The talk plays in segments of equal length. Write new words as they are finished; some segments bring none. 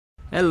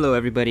Hello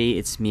everybody,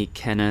 it's me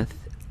Kenneth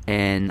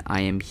and I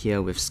am here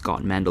with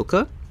Scott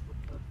Mandelker.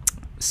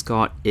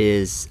 Scott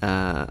is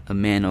a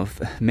man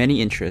of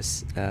many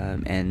interests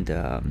and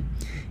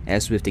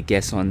as with the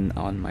guests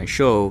on my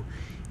show,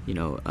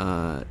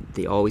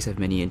 they always have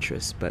many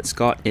interests. But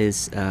Scott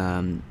is,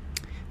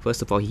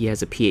 first of all, he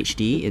has a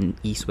Ph.D. in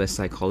East-West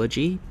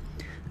psychology,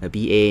 a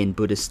B.A. in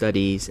Buddhist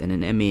Studies and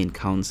an M.A. in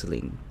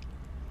counseling.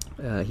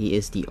 He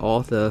is the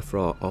author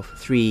of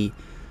three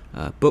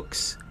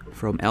books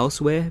from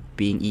elsewhere,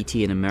 being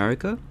E.T. in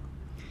America,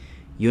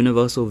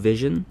 Universal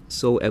Vision,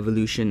 Soul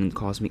Evolution and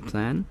Cosmic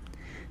Plan,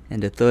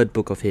 and the third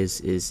book of his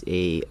is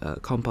a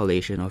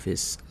compilation of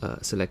his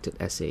selected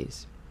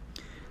essays.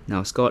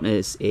 Now, Scott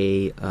is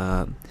a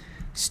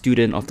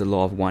student of the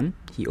Law of One.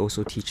 He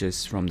also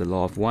teaches from the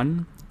Law of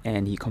One,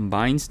 and he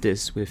combines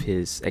this with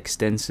his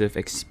extensive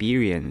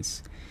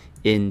experience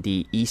in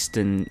the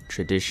Eastern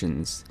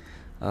traditions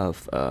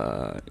of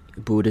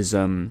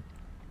Buddhism,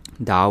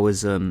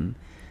 Taoism,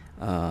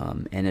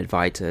 and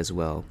Advaita as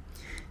well.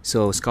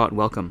 So, Scott,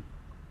 welcome.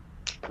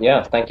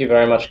 Yeah, thank you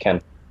very much,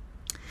 Ken.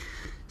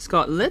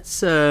 Scott,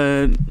 let's,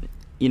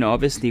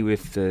 obviously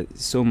with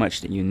so much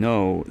that you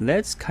know,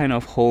 let's kind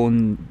of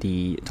hone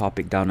the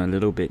topic down a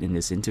little bit in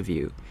this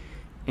interview.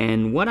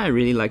 And what I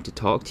really like to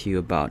talk to you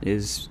about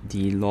is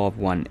the Law of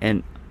One.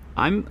 And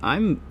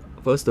I'm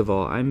first of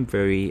all, I'm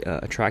very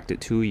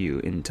attracted to you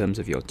in terms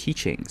of your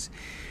teachings,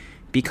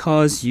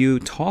 because you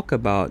talk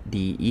about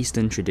the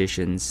Eastern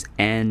traditions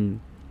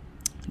and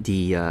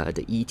the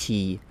ET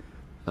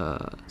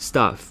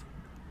stuff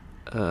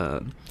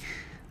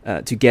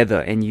together,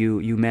 and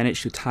you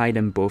manage to tie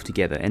them both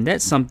together, and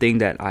that's something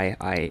that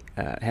I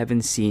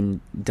haven't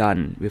seen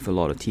done with a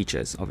lot of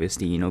teachers,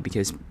 obviously,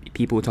 because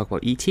people who talk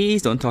about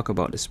ETs don't talk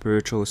about the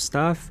spiritual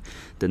stuff,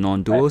 the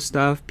non-dual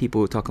stuff.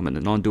 People who talk about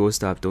the non-dual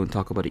stuff don't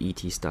talk about the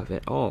ET stuff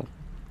at all.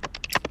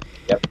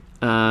 Yep.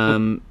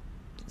 And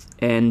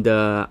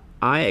I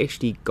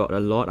actually got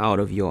a lot out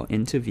of your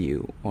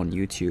interview on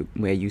YouTube,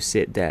 where you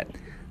said that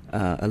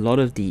a lot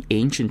of the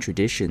ancient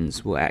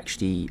traditions were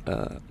actually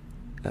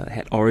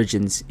had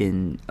origins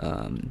in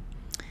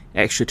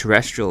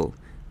extraterrestrial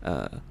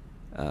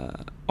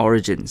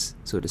origins,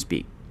 so to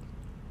speak.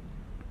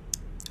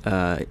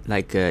 The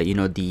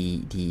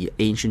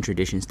ancient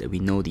traditions that we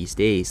know these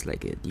days,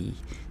 like the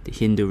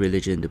Hindu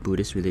religion, the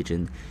Buddhist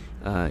religion,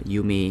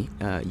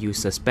 you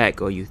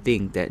suspect or you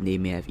think that they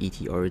may have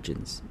ET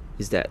origins.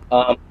 Is that?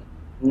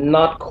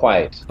 Not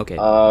quite. Okay.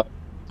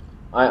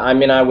 I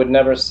mean, I would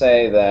never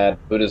say that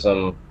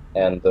Buddhism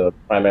and the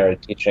primary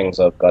teachings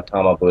of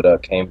Gautama Buddha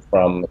came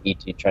from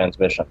ET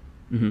transmission.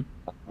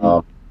 Mm-hmm.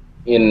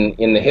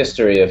 In the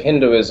history of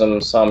Hinduism,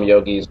 some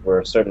yogis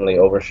were certainly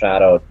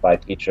overshadowed by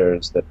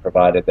teachers that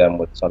provided them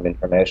with some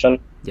information.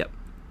 Yep.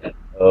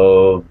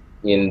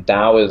 In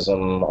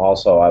Taoism,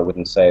 also, I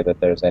wouldn't say that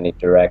there's any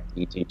direct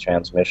ET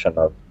transmission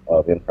of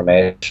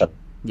information.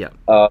 Yeah.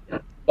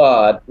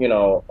 But,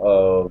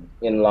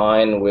 in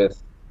line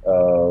with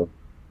a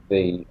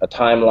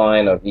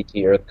timeline of ET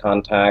Earth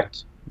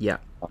contact, yeah,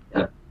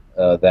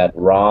 that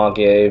Ra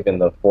gave in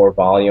the 4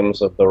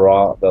 volumes of the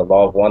Law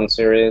of One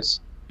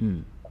series.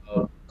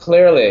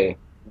 Clearly,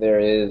 there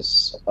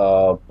is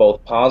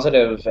both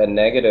positive and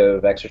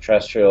negative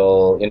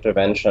extraterrestrial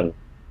intervention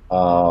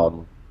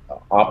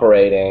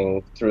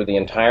operating through the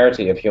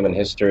entirety of human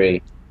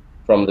history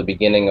from the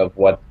beginning of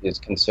what is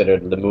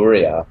considered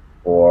Lemuria,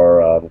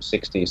 or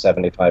 60,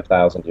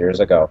 75,000 years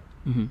ago.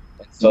 Mm-hmm.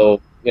 So,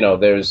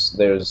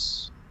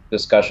 there's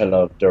discussion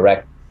of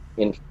direct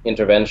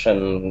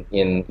intervention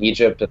in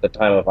Egypt at the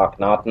time of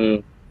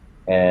Akhenaten,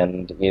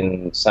 and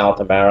in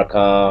South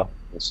America,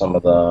 some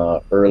of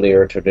the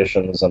earlier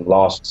traditions and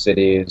lost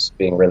cities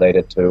being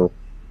related to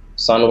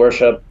sun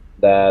worship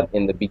that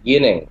in the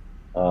beginning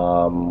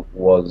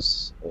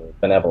was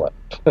benevolent.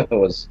 It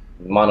was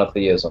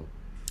monotheism,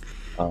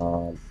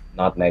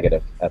 not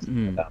negative.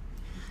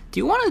 Do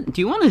you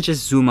want to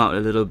just zoom out a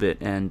little bit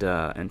and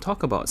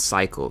talk about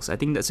cycles? I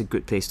think that's a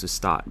good place to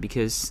start,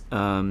 because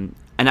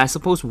and I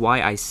suppose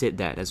why I said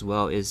that as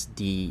well is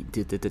the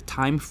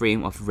time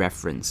frame of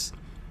reference,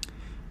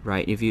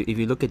 right? If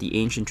you look at the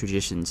ancient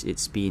traditions,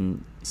 it's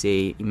been,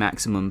 say,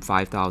 maximum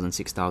 5,000,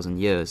 6,000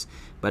 years.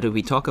 But if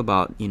we talk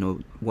about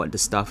what the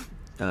stuff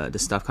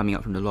coming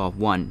out from the Law of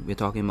One, we're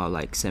talking about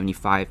like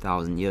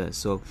 75,000 years.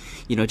 So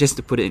just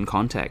to put it in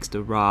context,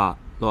 the Law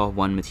of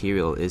One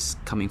material is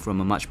coming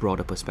from a much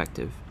broader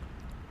perspective.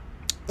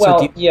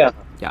 Well, yeah.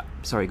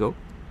 Sorry, go.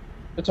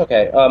 It's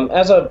okay.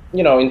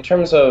 In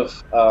terms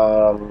of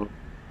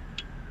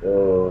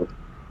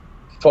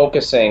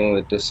focusing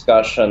the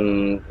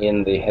discussion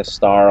in the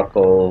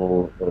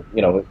historical,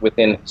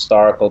 within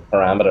historical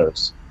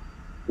parameters,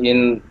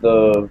 in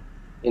the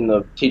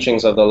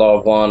teachings of the Law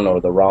of One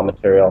or the raw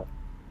material,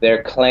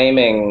 they're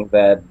claiming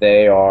that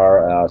they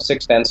are a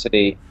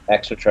 6th-density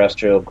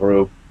extraterrestrial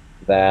group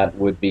that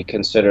would be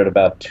considered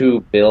about 2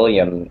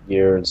 billion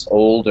years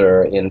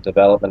older in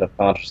development of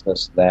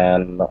consciousness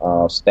than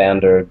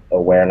standard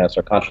awareness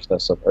or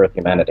consciousness of Earth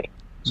humanity.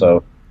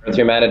 So Earth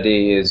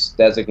humanity is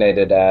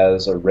designated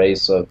as a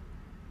race of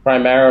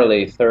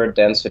primarily third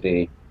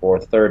density or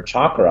third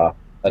chakra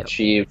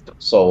achieved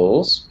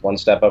souls, one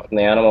step up from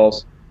the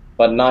animals,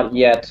 but not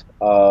yet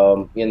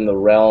in the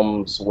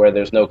realms where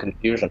there's no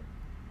confusion.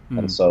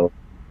 And so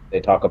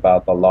they talk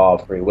about the law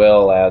of free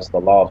will as the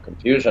law of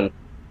confusion,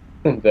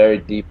 very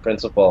deep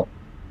principle,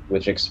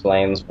 which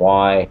explains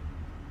why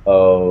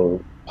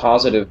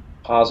positive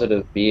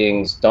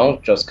beings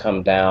don't just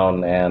come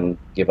down and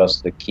give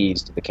us the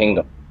keys to the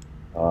kingdom,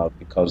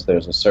 because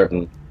there's a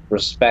certain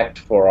respect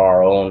for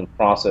our own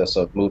process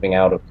of moving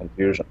out of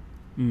confusion.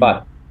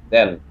 But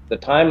then the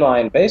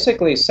timeline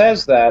basically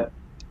says that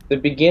the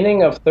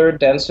beginning of third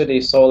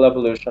density soul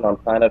evolution on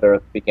planet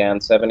Earth began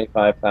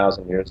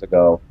 75,000 years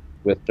ago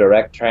with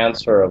direct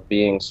transfer of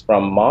beings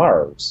from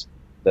Mars,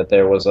 that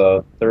there was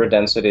a third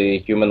density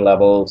human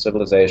level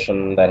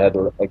civilization that had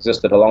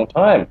existed a long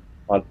time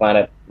on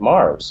planet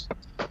Mars,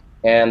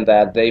 and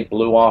that they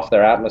blew off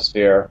their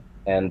atmosphere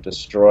and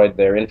destroyed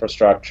their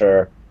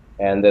infrastructure,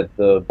 and that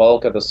the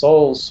bulk of the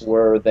souls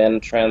were then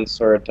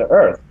transferred to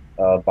Earth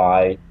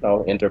by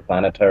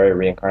interplanetary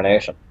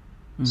reincarnation.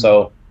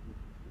 So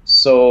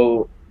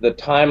the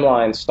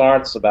timeline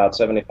starts about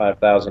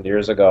 75,000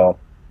 years ago,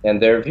 and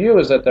their view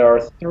is that there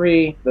are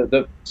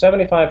the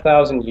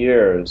 75,000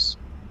 years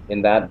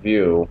in that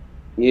view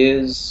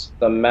is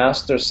the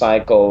master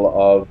cycle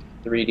of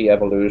 3D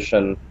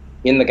evolution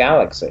in the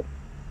galaxy.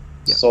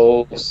 Yeah.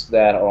 Souls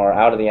that are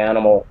out of the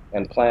animal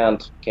and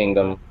plant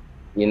kingdom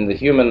in the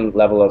human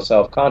level of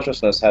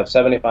self-consciousness have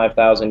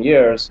 75,000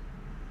 years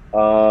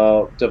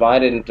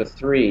divided into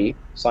 3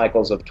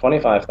 cycles of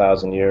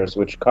 25,000 years,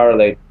 which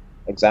correlate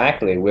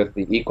exactly with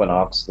the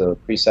equinox, the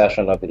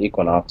precession of the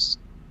equinox,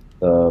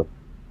 the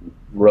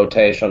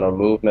rotation or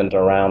movement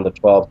around the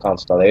 12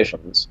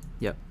 constellations.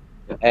 Yep.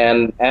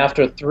 And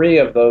after 3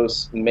 of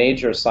those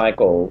major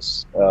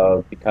cycles,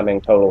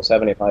 becoming total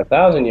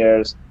 75,000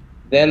 years,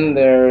 then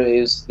there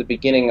is the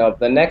beginning of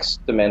the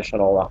next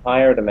dimensional, a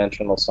higher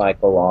dimensional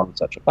cycle on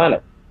such a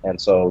planet.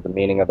 And so the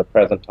meaning of the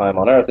present time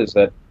on Earth is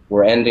that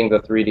we're ending the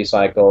 3D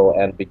cycle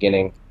and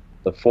beginning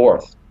the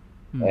fourth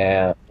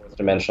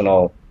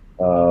dimensional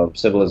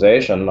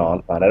civilization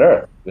on planet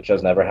Earth, which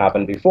has never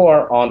happened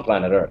before on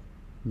planet Earth.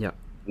 Yeah.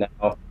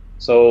 Now,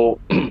 so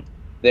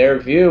their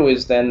view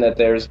is then that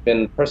there's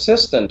been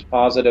persistent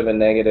positive and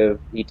negative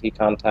ET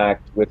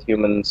contact with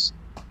humans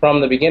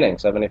from the beginning,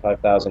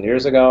 75,000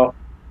 years ago,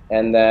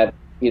 and that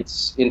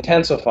it's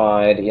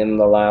intensified in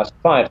the last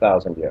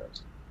 5,000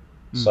 years.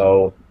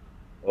 So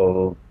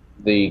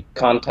the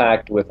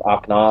contact with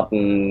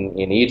Akhenaten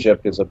in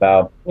Egypt is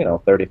about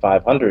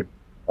 3,500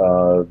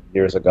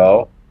 years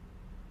ago,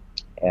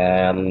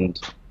 and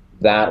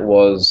that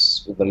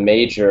was the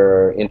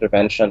major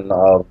intervention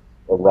of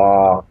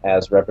Ra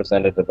as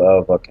representative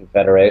of a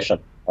confederation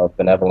of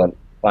benevolent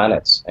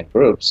planets and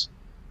groups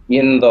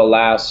in the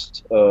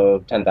last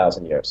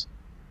 10,000 years.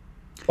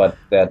 But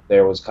that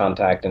there was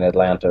contact in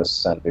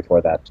Atlantis and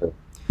before that too.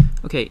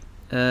 Okay,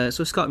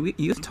 so Scott,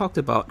 you've talked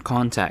about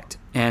contact,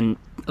 and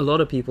a lot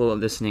of people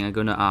listening are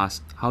going to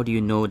ask, how do you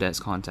know there's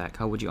contact?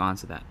 How would you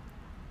answer that?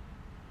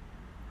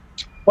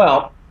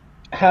 Well,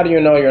 how do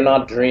you know you're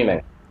not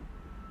dreaming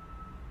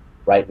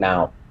right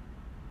now?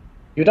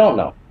 You don't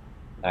know,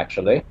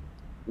 actually.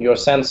 Your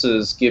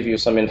senses give you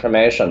some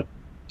information.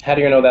 How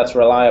do you know that's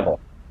reliable?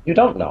 You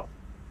don't know.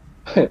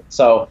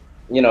 So,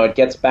 it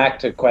gets back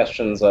to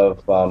questions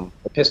of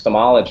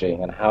epistemology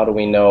and how do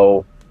we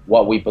know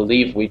what we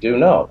believe we do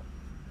know.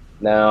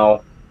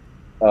 Now,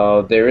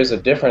 there is a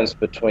difference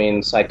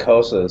between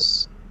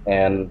psychosis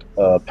and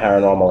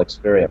paranormal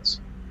experience.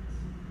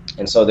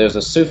 And so there's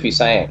a Sufi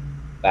saying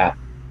that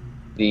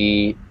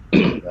the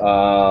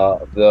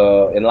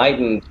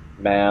enlightened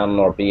man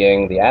or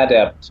being, the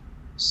adept,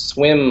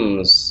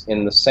 swims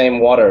in the same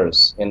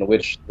waters in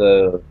which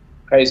the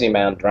crazy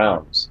man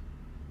drowns.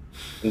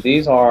 And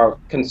these are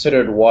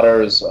considered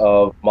waters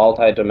of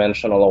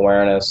multidimensional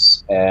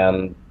awareness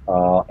and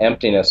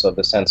emptiness of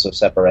the sense of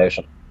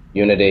separation,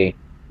 unity,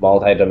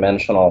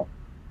 multidimensional,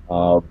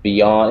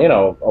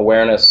 beyond,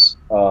 awareness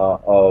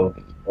of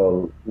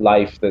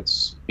life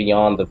that's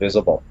beyond the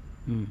visible.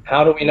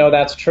 How do we know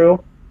that's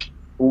true?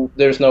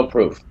 There's no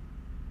proof.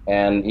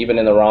 And even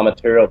in the raw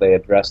material, they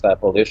address that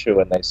whole issue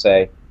and they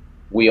say,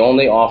 we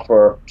only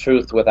offer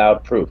truth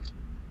without proof.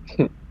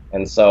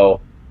 And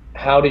so,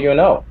 how do you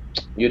know?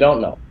 You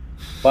don't know.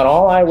 But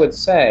all I would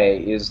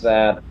say is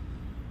that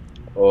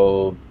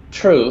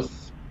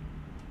truth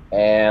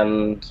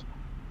and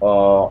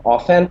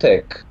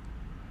authentic,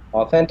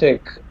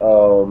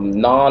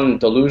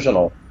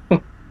 non-delusional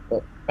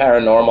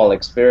paranormal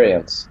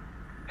experience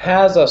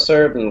has a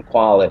certain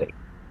quality.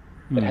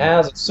 It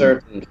has a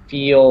certain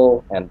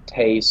feel and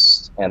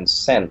taste and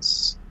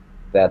sense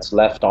that's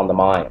left on the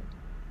mind.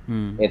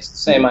 It's the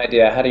same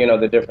idea. How do you know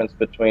the difference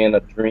between a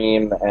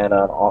dream and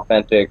an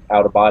authentic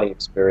out-of-body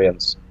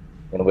experience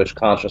in which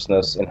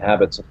consciousness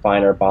inhabits a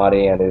finer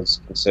body and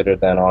is considered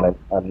then on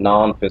a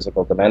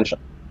non-physical dimension?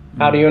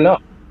 How do you know?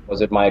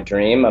 Was it my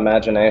dream,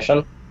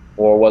 imagination,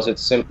 or was it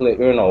simply,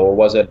 or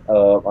was it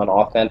an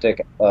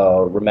authentic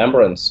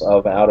remembrance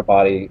of an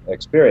out-of-body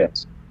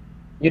experience?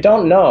 you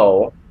don't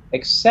know,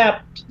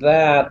 except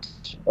that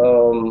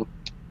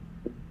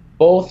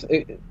both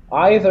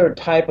either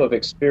type of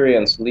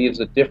experience leaves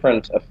a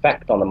different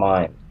effect on the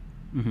mind.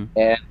 Hmm.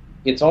 And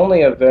it's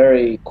only a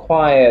very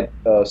quiet,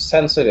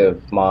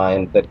 sensitive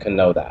mind that can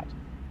know that.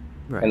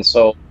 Right. And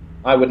so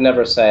I would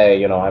never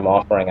say, I'm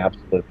offering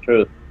absolute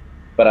truth,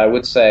 but I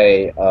would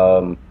say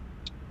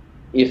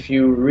if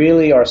you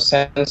really are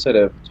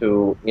sensitive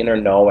to inner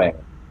knowing,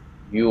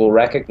 you will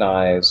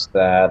recognize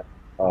that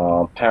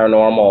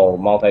paranormal,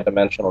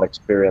 multidimensional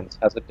experience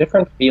has a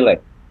different feeling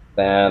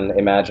than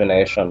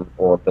imagination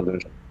or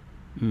delusion.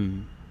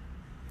 Mm.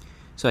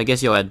 So I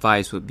guess your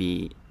advice would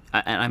be,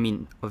 I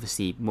mean,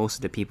 obviously most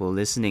of the people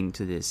listening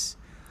to this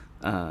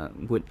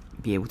would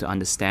be able to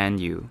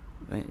understand you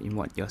in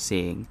what you're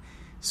saying.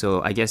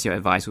 So I guess your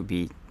advice would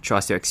be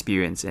trust your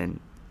experience and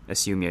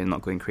assume you're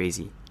not going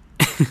crazy.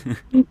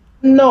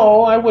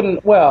 No, I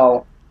wouldn't.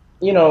 Well,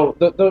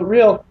 the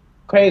real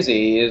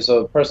crazy is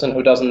a person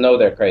who doesn't know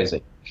they're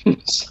crazy.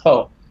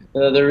 So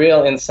the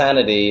real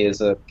insanity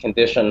is a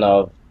condition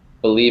of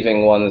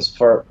believing one's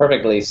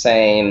perfectly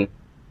sane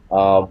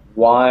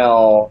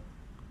while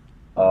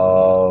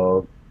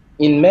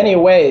in many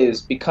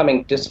ways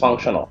becoming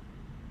dysfunctional.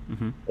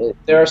 Mm-hmm.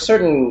 There are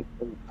certain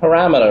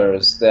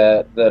parameters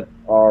that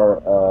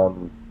are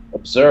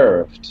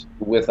observed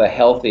with a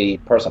healthy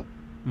person.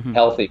 Mm-hmm.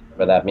 Healthy,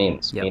 whatever that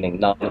means, Yep. meaning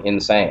not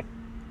insane.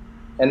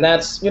 And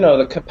that's,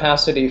 the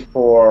capacity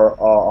for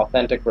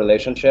authentic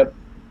relationship,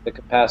 the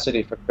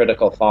capacity for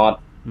critical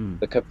thought,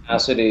 the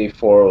capacity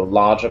for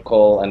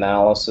logical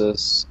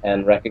analysis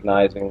and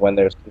recognizing when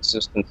there's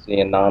consistency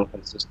and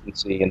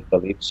non-consistency in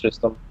belief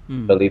system,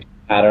 belief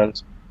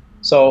patterns.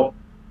 So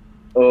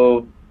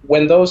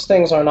when those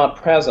things are not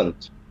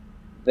present,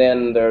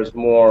 then there's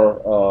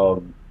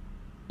more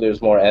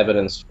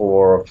evidence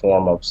for a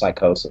form of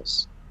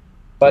psychosis.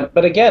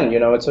 But again,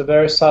 it's a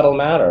very subtle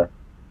matter.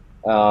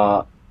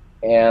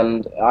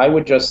 And I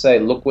would just say,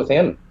 look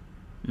within.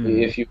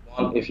 If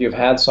you've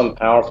had some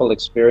powerful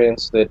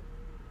experience that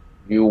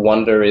you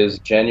wonder is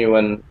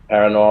genuine,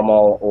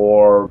 paranormal,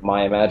 or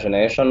my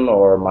imagination,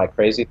 or my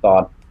crazy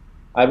thought,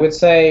 I would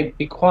say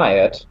be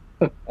quiet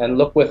and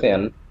look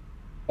within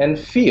and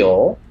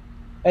feel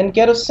and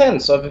get a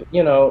sense of,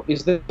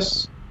 is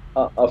this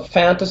a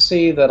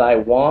fantasy that I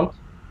want?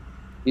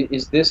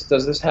 Does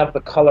this have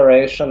the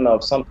coloration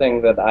of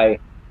something that I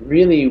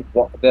really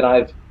that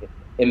I've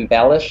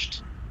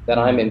embellished, that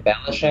I'm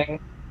embellishing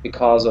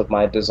because of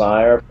my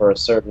desire for a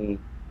certain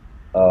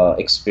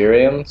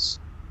experience,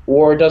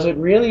 or does it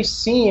really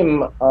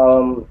seem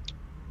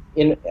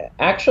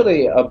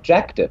actually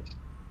objective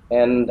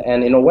and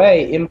in a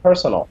way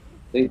impersonal?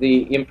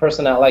 The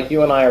impersonal, like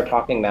you and I are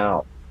talking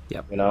now.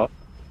 Yep.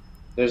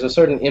 There's a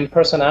certain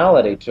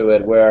impersonality to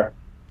it where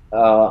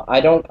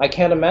I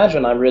can't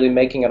imagine I'm really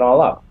making it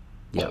all up.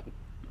 Yeah.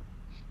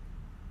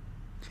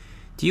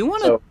 Do you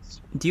want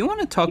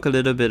to talk a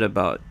little bit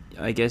about,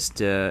 I guess,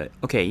 Eric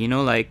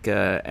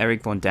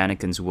von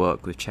Daniken's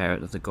work with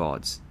Chariot of the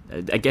Gods?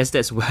 I guess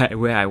that's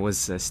where I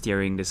was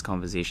steering this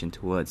conversation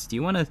towards. Do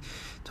you want to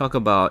talk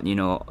about, the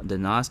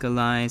Nazca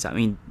lines? I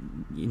mean,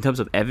 in terms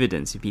of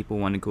evidence, if people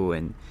want to go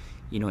and,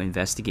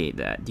 investigate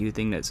that, do you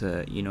think that's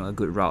a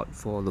good route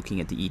for looking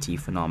at the ET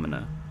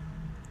phenomena?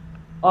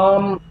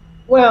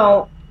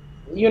 Well,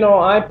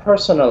 I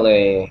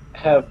personally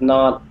have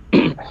not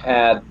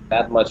had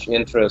that much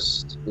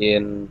interest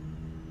in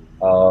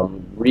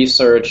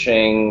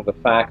researching the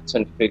facts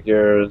and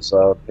figures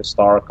of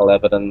historical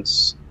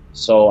evidence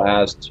so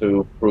as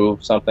to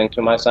prove something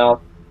to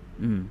myself.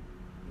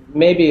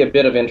 Maybe a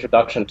bit of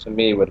introduction to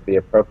me would be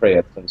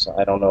appropriate, since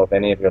I don't know if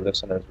any of your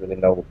listeners really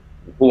know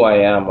who I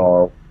am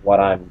or where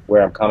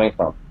I'm coming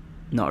from.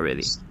 Not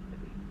really.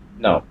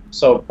 No.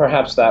 So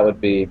perhaps that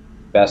would be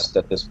best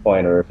at this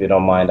point, or if you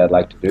don't mind, I'd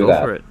like to do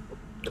that.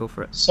 Go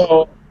for it.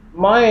 So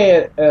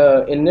my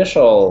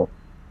initial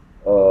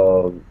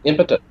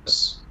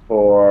impetus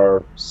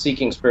for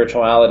seeking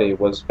spirituality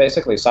was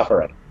basically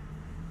suffering,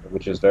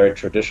 which is very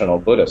traditional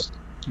Buddhist.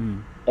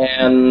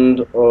 And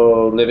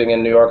living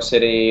in New York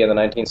City in the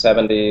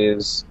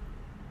 1970s,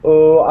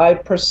 I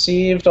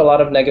perceived a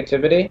lot of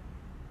negativity.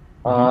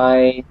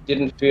 I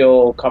didn't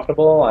feel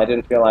comfortable. I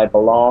didn't feel I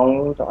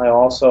belonged. I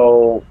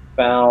also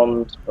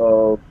found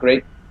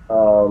great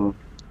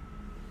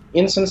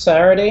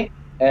insincerity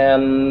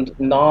and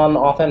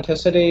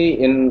non-authenticity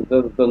in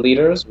the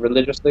leaders,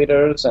 religious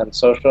leaders, and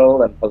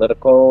social and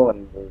political,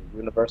 and the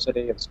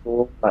university and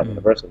school, not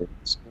university,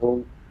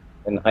 school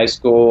and high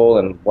school,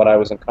 and what I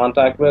was in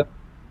contact with.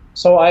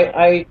 So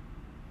I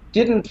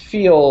didn't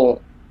feel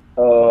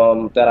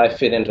that I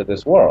fit into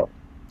this world,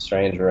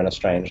 stranger in a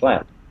strange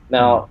land.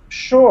 Now,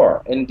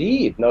 sure,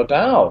 indeed, no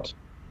doubt,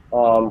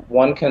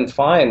 one can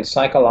find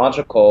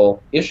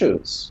psychological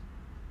issues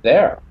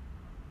there.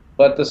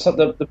 But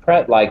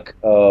like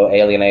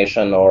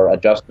alienation or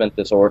adjustment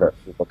disorder,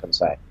 people can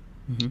say.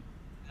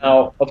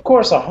 Now, of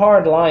course, a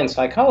hardline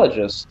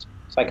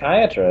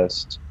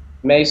psychiatrist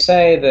may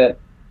say that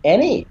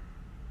any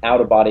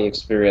out-of-body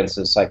experience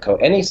is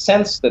any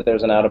sense that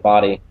there's an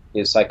out-of-body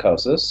is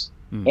psychosis,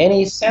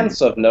 Any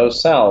sense of no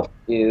self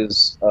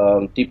is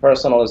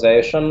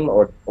depersonalization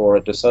or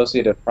a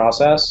dissociative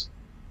process.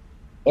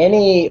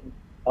 Any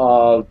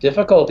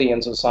difficulty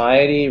in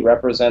society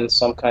represents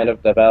some kind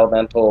of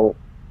developmental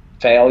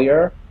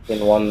failure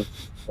in one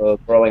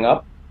growing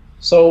up.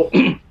 So,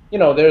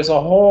 there's a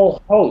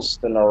whole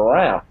host and a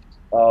raft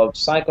of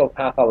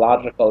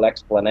psychopathological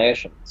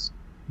explanations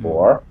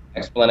or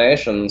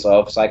explanations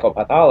of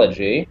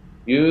psychopathology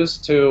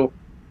used to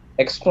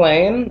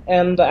explain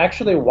and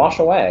actually wash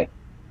away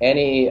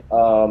any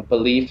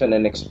belief in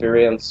an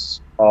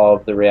experience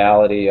of the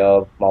reality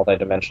of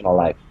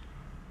multidimensional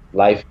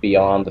life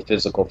beyond the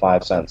physical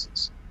five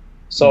senses.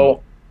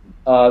 So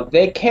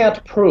they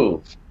can't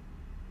prove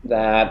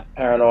that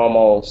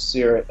paranormal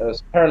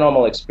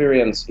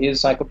experience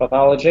is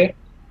psychopathology,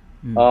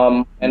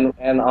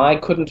 and I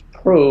couldn't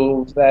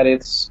prove that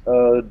it's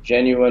a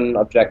genuine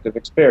objective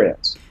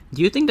experience.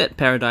 Do you think that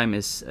paradigm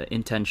is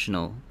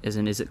intentional, as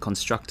in, is it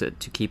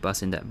constructed to keep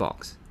us in that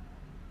box?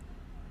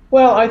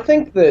 Well, I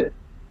think that,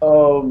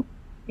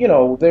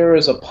 there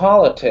is a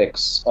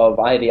politics of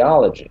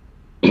ideology.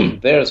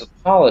 There's a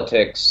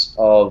politics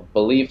of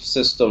belief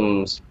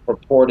systems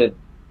purported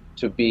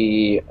to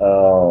be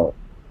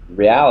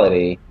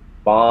reality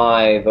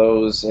by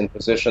those in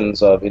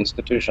positions of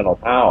institutional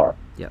power,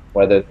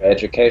 whether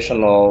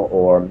educational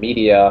or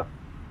media,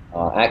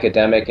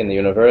 academic in the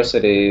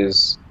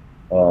universities,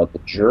 the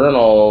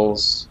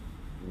journals,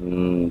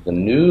 the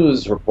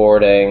news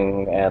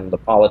reporting, and the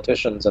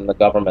politicians and the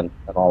government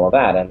and all of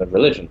that, and the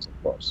religions,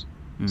 of course.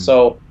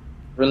 So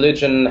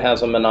religion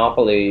has a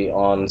monopoly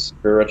on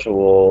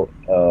spiritual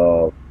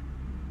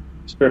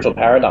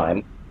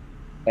paradigm,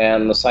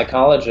 and the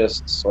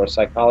psychologists or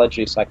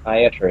psychology,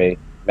 psychiatry,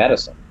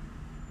 medicine,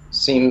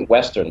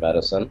 Western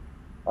medicine,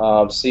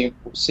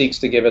 seeks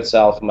to give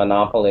itself a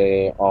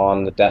monopoly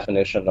on the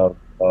definition of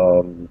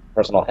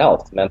personal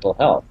health, mental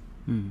health.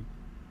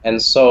 And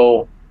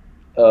so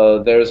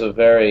there's a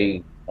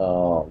very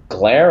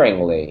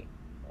glaringly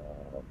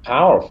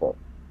powerful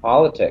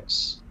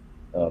politics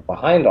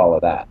behind all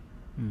of that,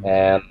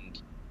 and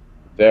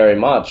very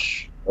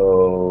much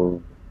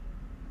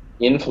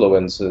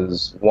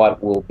influences what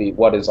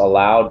is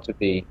allowed to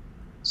be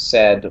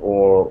said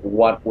or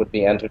what would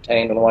be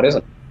entertained and what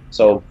isn't.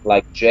 So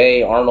like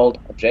J.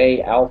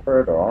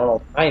 Alfred or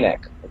Arnold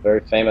Hynek, a very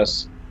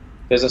famous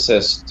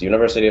physicist,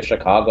 University of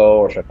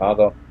Chicago,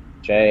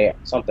 J.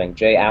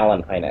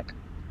 Allen Hynek,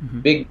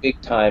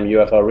 big time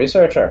UFO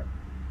researcher,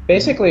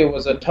 basically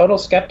was a total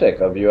skeptic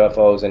of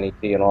UFOs and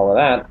ET and all of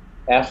that.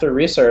 After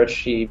research,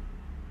 he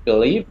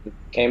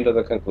came to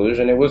the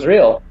conclusion it was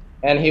real,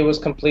 and he was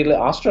completely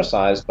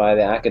ostracized by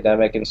the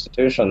academic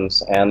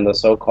institutions and the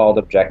so-called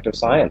objective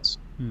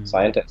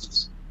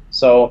scientists.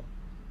 So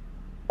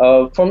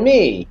for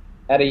me,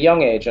 at a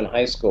young age in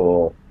high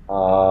school,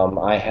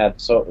 I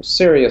had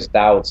serious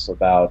doubts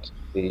about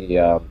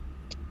the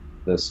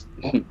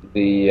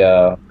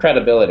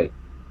credibility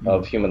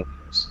of human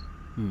lives.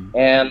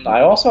 And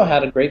I also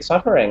had a great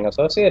suffering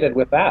associated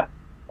with that.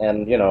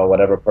 And,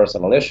 whatever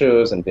personal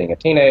issues and being a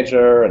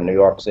teenager in New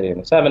York City in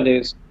the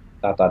 70s,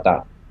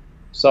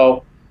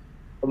 So,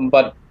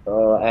 but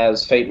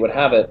as fate would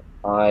have it,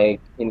 I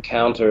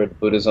encountered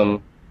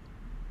Buddhism,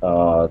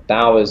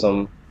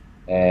 Taoism,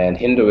 and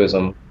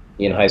Hinduism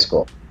in high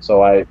school.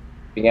 So I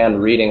began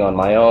reading on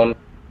my own.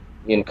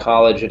 In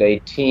college at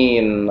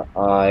 18,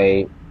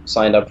 I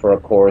signed up for a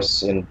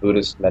course in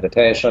Buddhist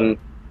meditation,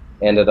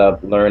 ended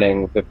up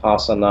learning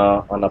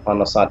Vipassana,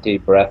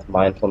 Anapanasati, breath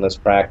mindfulness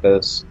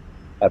practice.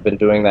 I've been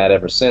doing that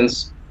ever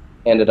since.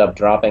 Ended up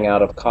dropping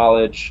out of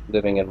college,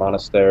 living in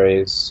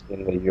monasteries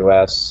in the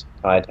US,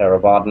 Thai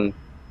Theravadan,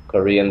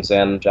 Korean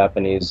Zen,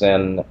 Japanese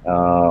Zen,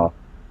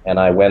 and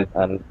I went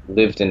and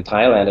lived in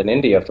Thailand and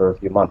India for a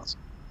few months.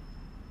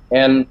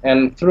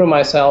 And threw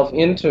myself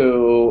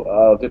into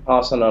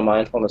Vipassana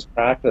mindfulness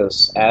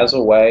practice as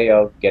a way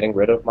of getting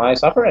rid of my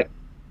suffering.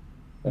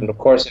 And of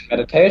course, in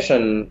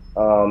meditation,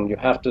 you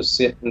have to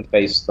sit and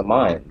face the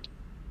mind,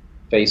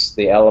 face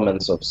the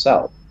elements of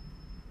self.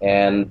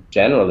 And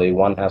generally,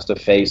 one has to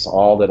face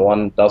all that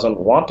one doesn't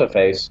want to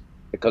face,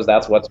 because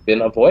that's what's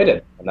been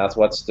avoided, and that's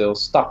what's still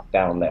stuck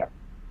down there.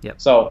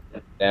 So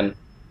then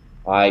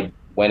I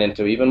went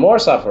into even more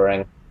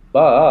suffering,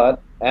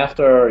 but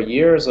after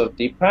years of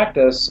deep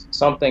practice,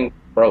 something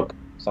broke,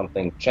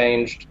 something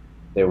changed,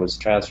 there was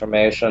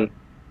transformation,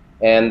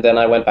 and then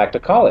I went back to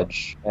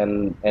college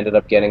and ended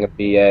up getting a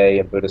BA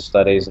in Buddhist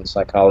Studies and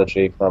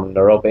Psychology from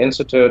Naropa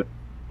Institute,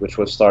 which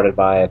was started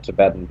by a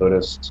Tibetan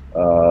Buddhist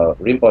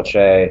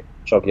Rinpoche,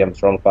 Chogyam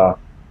Trungpa,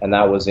 and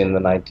that was in the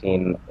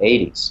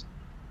 1980s.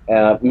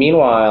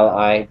 Meanwhile,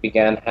 I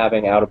began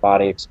having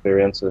out-of-body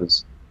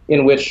experiences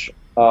in which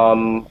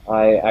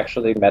I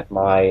actually met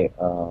my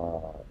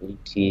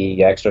ET,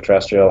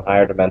 extraterrestrial,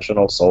 higher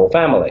dimensional soul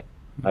family.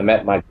 I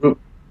met my group,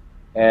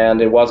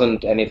 and it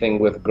wasn't anything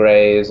with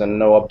grays and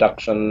no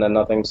abduction and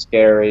nothing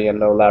scary and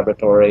no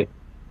laboratory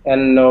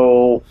and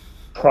no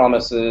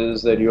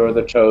promises that you're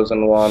the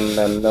chosen one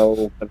and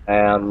no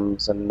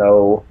commands and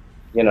no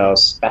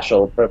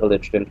special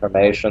privileged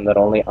information that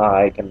only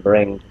I can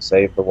bring to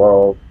save the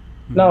world.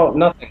 No,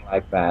 nothing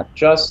like that.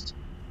 Just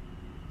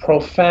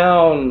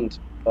profound,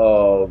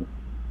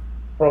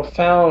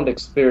 profound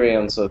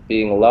experience of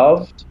being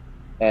loved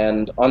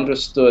and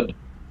understood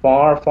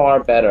far,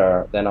 far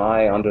better than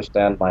I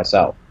understand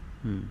myself.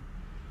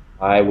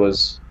 It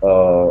was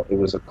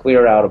a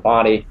clear out of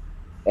body,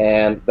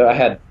 and I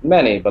had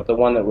many, but the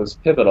one that was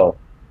pivotal,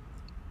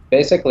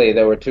 basically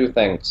there were two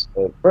things.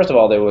 First of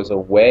all, there was a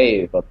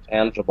wave of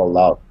tangible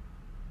love,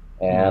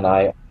 and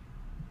I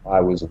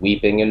was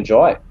weeping in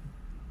joy.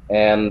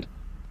 And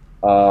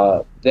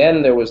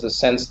then there was the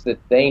sense that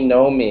they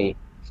know me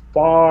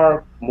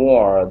far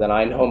more than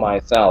I know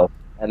myself,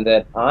 and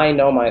that I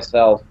know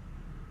myself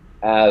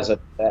as a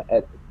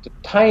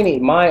tiny,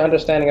 my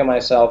understanding of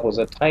myself was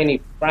a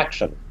tiny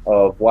fraction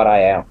of what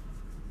I am.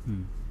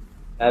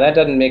 Now that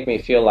doesn't make me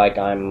feel like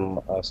I'm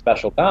a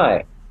special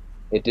guy.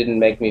 It didn't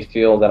make me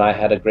feel that I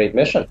had a great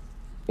mission.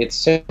 It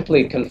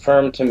simply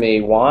confirmed to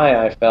me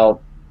why I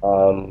felt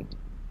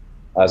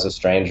as a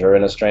stranger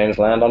in a strange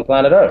land on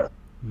planet Earth.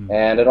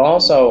 And it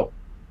also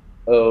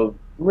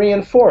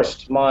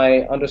reinforced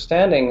my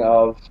understanding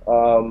of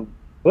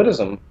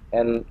Buddhism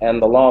and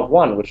the Law of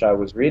One, which I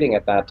was reading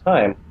at that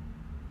time,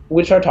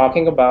 which are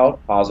talking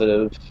about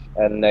positive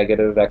and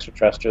negative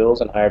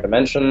extraterrestrials and higher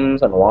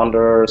dimensions and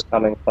wanderers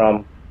coming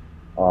from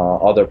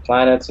other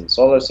planets and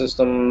solar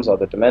systems,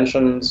 other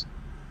dimensions,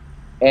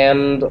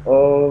 and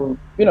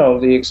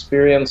the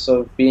experience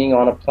of being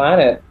on a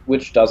planet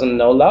which doesn't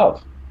know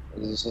love.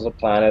 This is a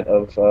planet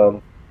of,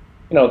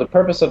 the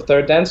purpose of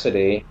third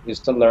density is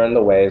to learn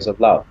the ways of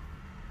love.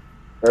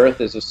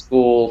 Earth is a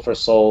school for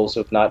souls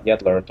who've not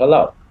yet learned to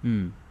love.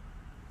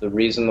 The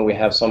reason that we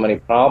have so many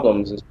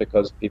problems is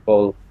because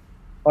people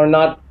are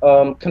not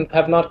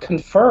have not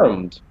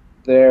confirmed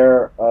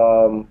their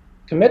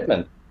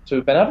commitment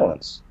to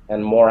benevolence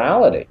and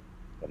morality.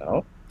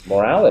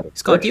 Morality.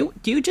 Scott, do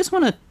you just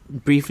want to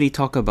briefly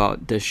talk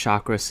about the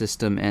chakra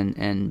system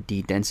and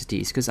the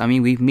densities? Because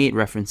we've made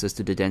references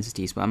to the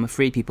densities, but I'm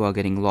afraid people are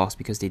getting lost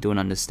because they don't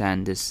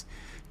understand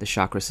the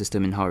chakra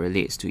system and how it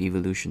relates to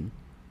evolution.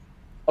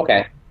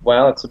 Okay,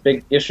 well, it's a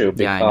big issue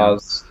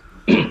because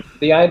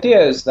the idea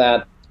is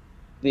that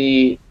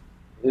the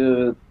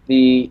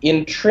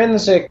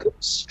intrinsic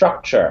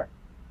structure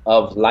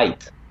of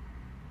light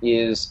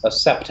is a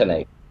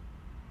septonate.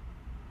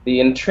 The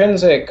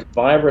intrinsic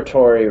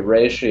vibratory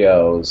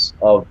ratios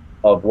of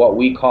what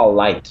we call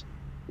light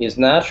is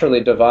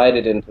naturally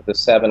divided into the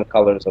 7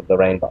 colors of the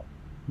rainbow.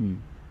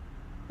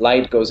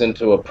 Light goes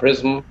into a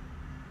prism,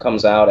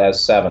 comes out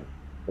as 7.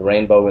 The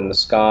rainbow in the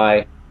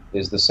sky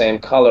is the same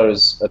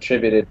colors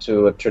attributed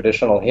to a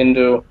traditional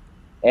Hindu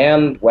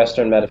and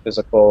Western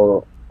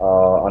metaphysical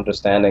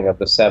understanding of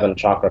the 7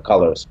 chakra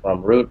colors,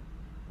 from root,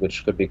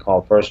 which could be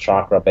called first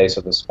chakra, base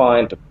of the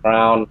spine, to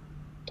crown,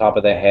 top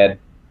of the head.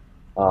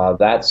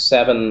 That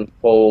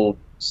 7-fold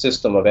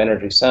system of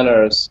energy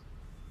centers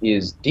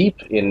is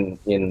deep in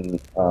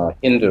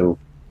Hindu,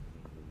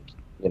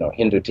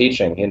 Hindu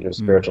teaching, Hindu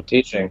spiritual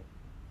teaching,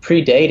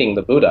 predating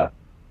the Buddha.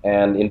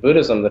 And in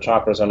Buddhism, the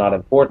chakras are not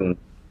important,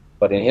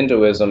 but in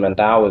Hinduism and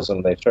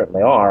Taoism, they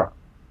certainly are.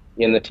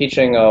 In the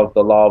teaching of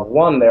the Law of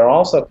One, they're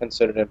also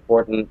considered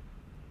important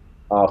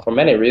for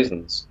many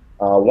reasons.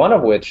 One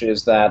of which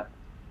is that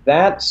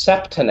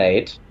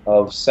septonate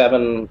of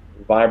 7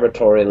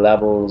 vibratory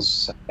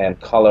levels and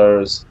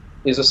colors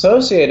is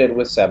associated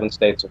with 7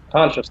 states of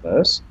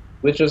consciousness,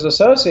 which is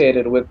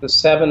associated with the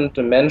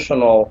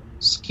 7-dimensional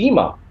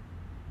schema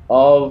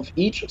of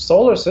each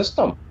solar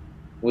system,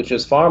 which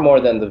is far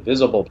more than the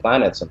visible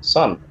planets and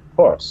sun, of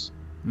course.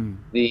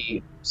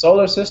 The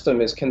solar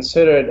system is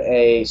considered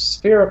a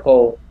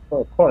spherical,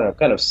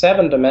 kind of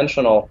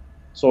 7-dimensional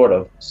sort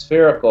of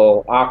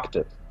spherical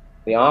octave.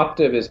 The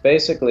octave is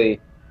basically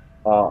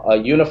a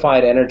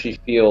unified energy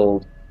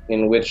field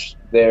in which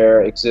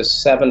there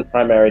exist 7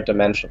 primary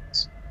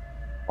dimensions.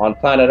 On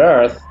planet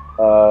Earth,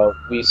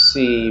 we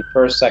see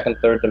first, second,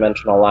 third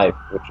dimensional life,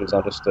 which is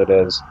understood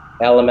as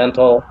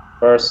elemental,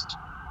 first,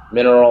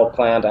 mineral,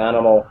 plant,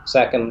 animal,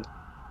 second,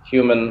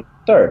 human,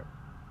 third.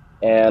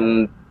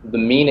 And the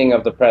meaning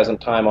of the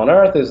present time on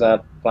Earth is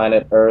that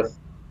planet Earth,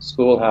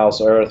 schoolhouse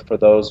Earth, for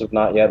those who've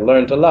not yet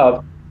learned to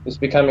love, is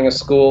becoming a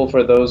school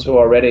for those who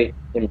already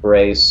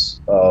embrace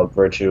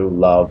virtue,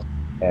 love,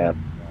 and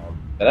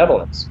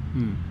benevolence.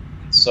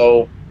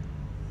 So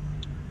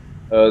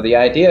the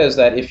idea is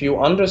that if you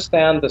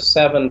understand the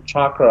 7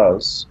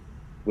 chakras,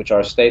 which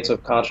are states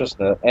of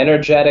consciousness,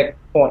 energetic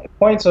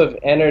points of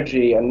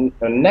energy, and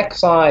a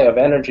nexi of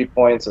energy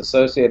points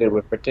associated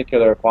with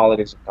particular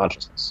qualities of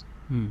consciousness.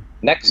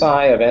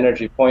 Nexi of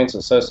energy points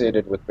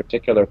associated with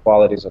particular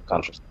qualities of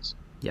consciousness.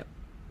 Yep.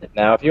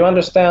 Now, if you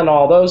understand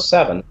all those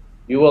 7,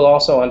 you will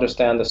also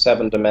understand the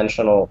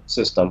 7-dimensional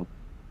system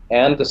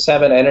and the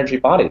 7 energy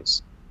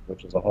bodies,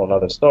 which is a whole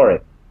other story.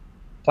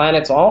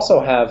 Planets also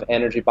have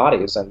energy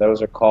bodies, and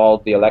those are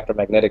called the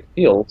electromagnetic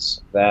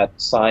fields that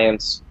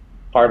science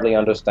hardly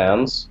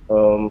understands,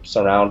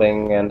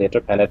 surrounding and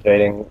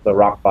interpenetrating the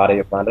rock body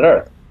of planet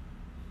Earth.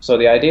 So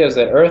the idea is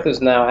that Earth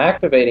is now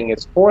activating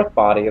its fourth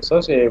body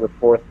associated with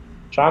fourth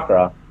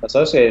chakra,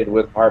 associated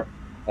with heart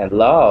and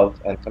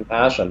love and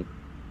compassion.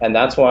 And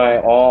that's why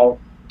all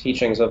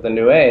teachings of the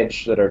New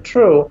Age that are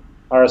true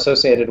are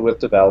associated with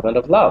development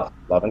of love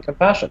and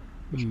compassion,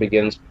 which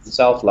begins with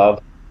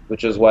self-love,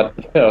 which is what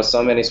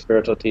so many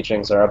spiritual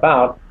teachings are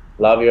about.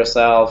 Love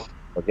yourself,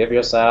 forgive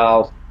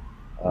yourself,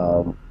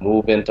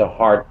 move into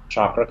heart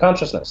chakra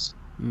consciousness.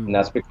 And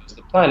that's because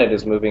the planet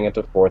is moving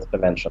into fourth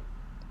dimension.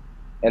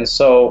 And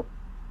so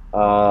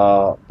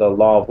the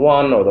Law of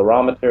One, or the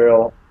raw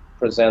material,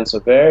 presents a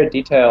very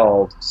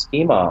detailed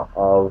schema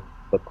of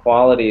the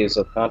qualities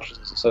of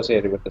consciousness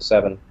associated with the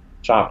seven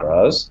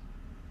chakras,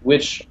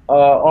 which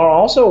are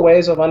also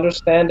ways of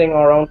understanding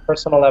our own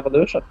personal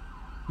evolution.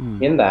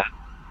 In that,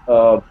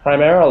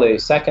 primarily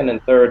second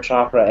and third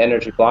chakra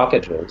energy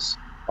blockages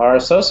are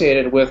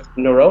associated with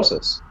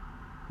neurosis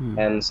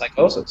and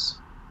psychosis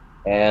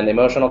and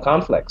emotional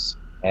conflicts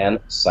and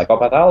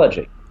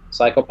psychopathology.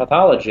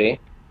 Psychopathology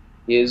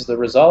is the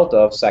result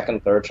of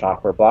second, third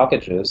chakra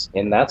blockages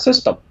in that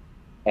system.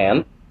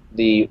 And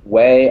the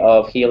way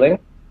of healing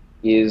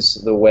is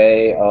the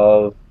way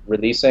of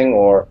releasing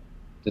or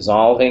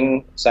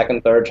dissolving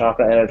second, third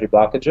chakra energy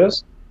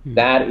blockages.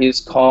 That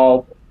is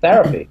called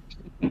therapy.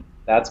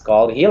 That's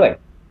called healing.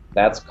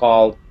 That's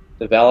called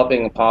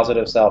developing a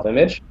positive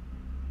self-image,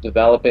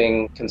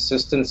 developing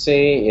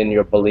consistency in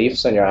your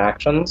beliefs and your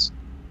actions,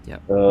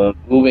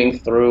 moving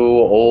through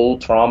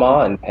old trauma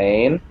and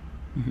pain,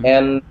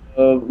 and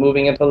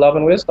moving into love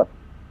and wisdom.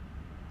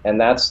 And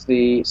that's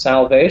the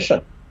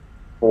salvation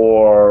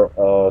for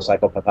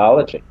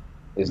psychopathology,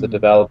 is the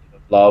development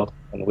of love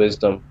and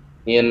wisdom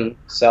in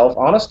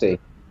self-honesty,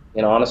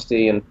 in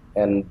honesty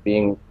and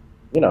being,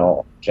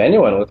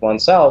 genuine with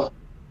oneself,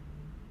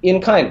 in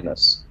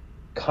kindness,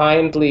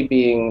 kindly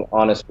being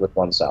honest with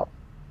oneself.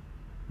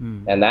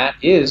 And that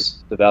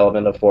is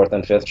development of fourth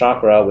and fifth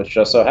chakra, which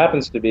just so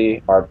happens to be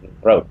heart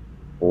and throat,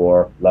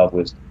 or love,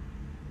 wisdom.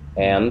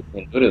 And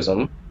in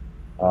Buddhism,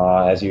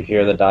 as you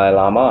hear the Dalai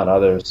Lama and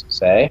others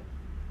say,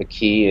 the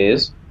key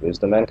is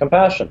wisdom and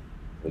compassion.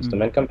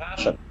 Wisdom and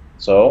compassion.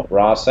 So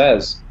Ra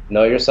says,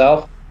 know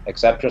yourself,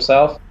 accept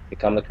yourself,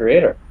 become the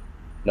creator.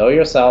 Know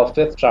yourself,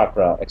 fifth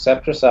chakra.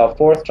 Accept yourself,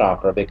 fourth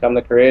chakra. Become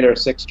the creator,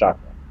 sixth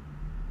chakra.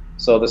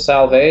 So the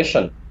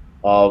salvation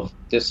of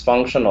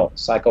dysfunctional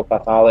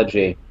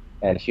psychopathology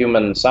and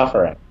human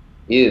suffering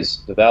is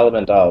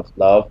development of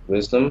love,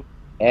 wisdom,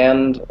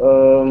 and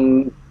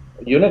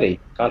unity,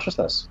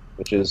 consciousness,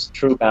 which is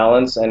true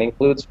balance and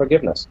includes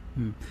forgiveness.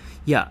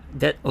 Yeah,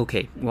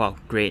 okay, wow,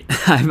 great.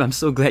 I'm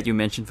so glad you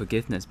mentioned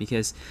forgiveness,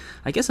 because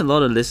I guess a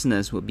lot of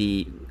listeners would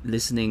be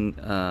listening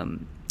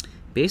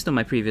based on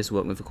my previous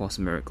work with A Course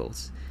in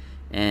Miracles.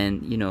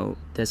 And,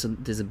 there's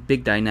a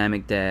big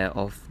dynamic there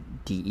of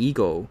the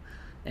ego,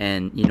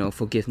 and,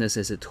 forgiveness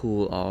as a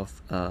tool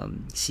of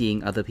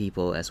seeing other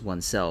people as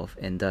oneself,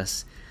 and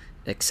thus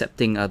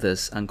accepting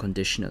others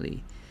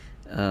unconditionally.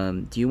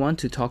 Do you want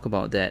to talk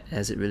about that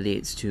as it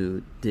relates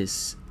to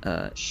this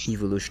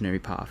evolutionary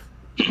path?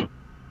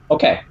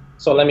 Okay,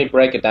 so let me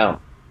break it down.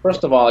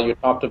 First of all, you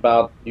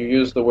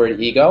used the word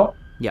ego.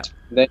 Yeah.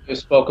 Then you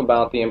spoke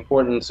about the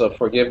importance of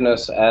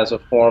forgiveness as a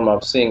form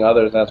of seeing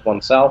others as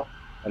oneself.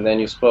 And then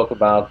you spoke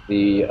about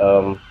the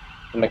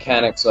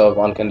mechanics of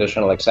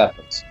unconditional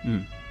acceptance.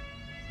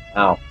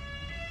 Now,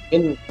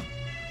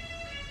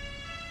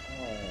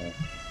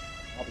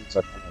 hobbies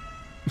are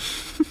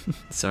coming.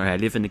 Sorry, I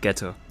live in the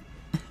ghetto.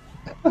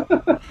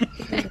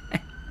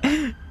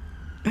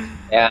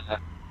 Yeah.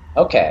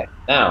 Okay.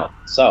 Now,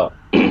 so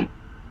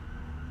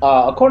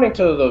according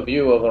to the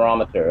view of the raw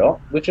material,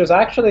 which is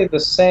actually the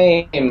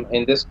same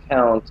in this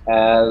count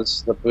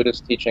as the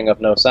Buddhist teaching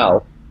of no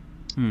self,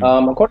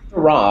 according to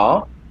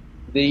Ra,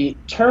 the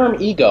term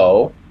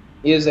ego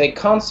is a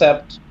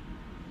concept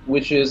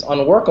which is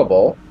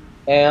unworkable,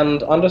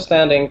 and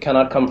understanding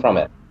cannot come from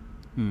it.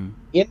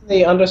 In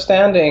the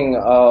understanding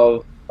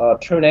of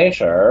true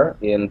nature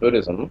in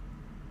Buddhism,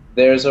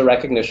 there's a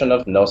recognition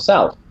of no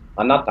self,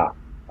 anatta.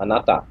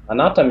 Anatta.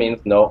 Anatta means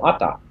no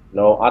atta,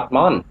 no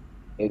atman.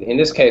 In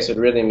this case, it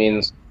really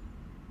means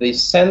the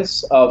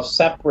sense of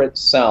separate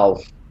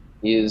self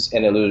is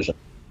an illusion.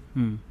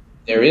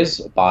 There is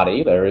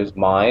body, there is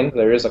mind,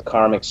 there is a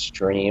karmic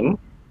stream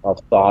of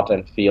thought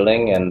and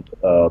feeling and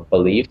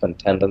belief and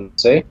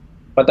tendency,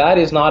 but that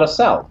is not a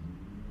self.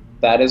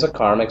 That is a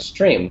karmic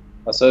stream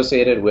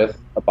associated with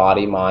a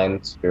body,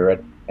 mind,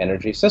 spirit,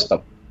 energy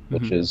system,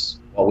 which is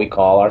what we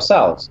call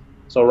ourselves.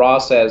 So Ra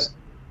says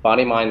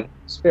body, mind,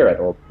 spirit,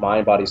 or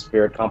mind, body,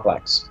 spirit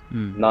complex,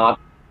 not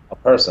a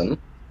person,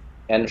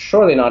 and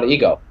surely not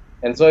ego.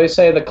 And so you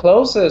say the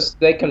closest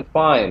they can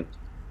find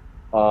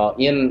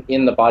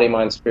in the body,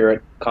 mind,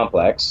 spirit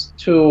complex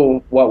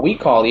to what we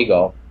call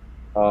ego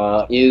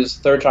is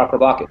third chakra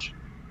blockage.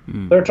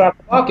 Third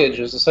chakra blockage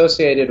is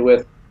associated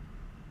with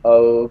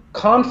a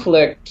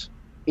conflict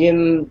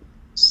in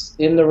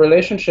the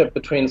relationship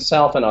between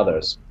self and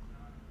others,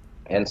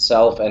 and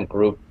self and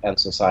group and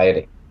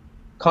society.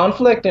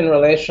 Conflict in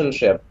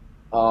relationship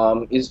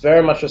is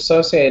very much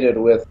associated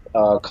with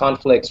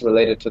conflicts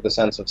related to the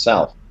sense of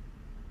self,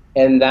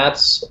 and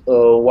that's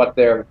what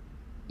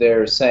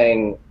they're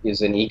saying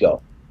is an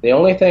ego. The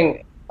only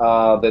thing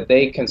that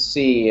they can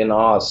see in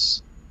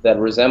us that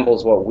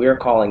resembles what we're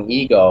calling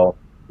ego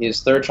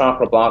is third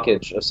chakra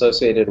blockage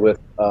associated with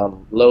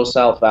low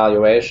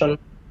self-valuation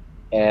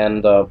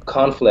and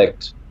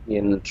conflict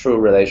in true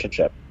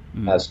relationship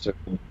as to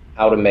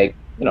how to make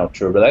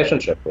true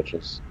relationship, which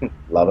is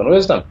love and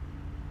wisdom.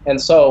 And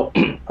so,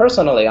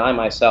 personally, I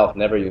myself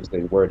never use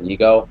the word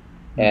ego,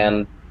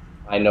 and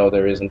I know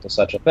there isn't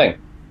such a thing.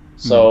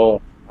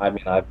 So, I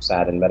mean, I've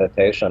sat in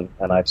meditation,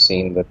 and I've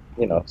seen that,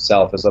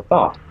 self is a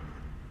thought.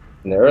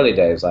 In the early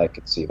days, I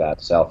could see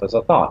that self is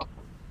a thought.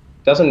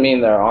 Doesn't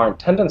mean there aren't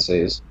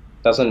tendencies,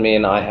 doesn't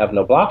mean I have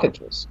no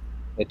blockages.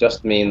 It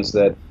just means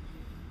that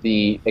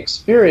the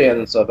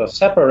experience of a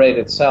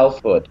separated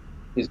selfhood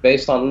is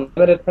based on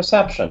limited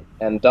perception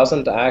and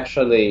doesn't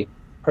actually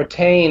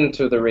pertain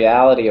to the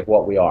reality of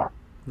what we are.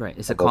 Right,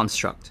 it's a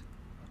construct.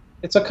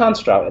 It's a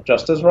construct,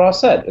 just as Ra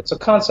said, it's a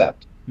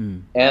concept.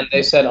 And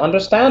they said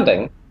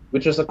understanding,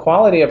 which is a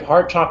quality of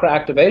heart chakra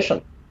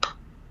activation,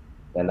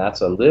 and that's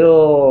a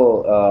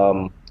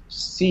little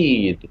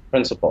seed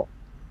principle.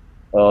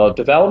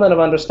 Development of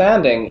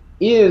understanding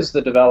is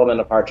the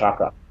development of heart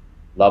chakra.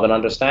 Love and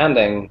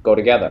understanding go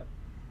together.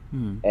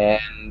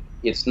 And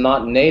it's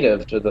not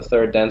native to the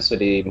third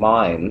density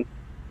mind,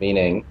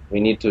 meaning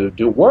we need to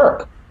do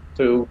work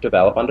to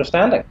develop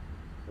understanding.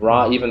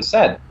 Ra even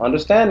said,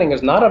 understanding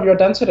is not of your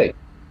density.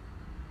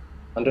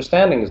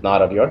 Understanding is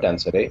not of your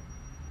density,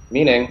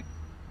 meaning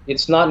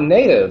it's not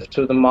native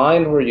to the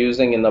mind we're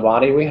using in the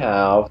body we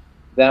have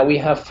that we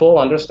have full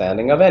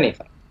understanding of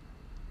anything.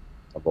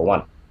 Number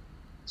one.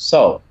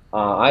 So,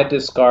 I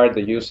discard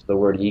the use of the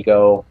word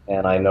ego,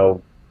 and I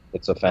know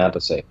it's a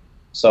fantasy.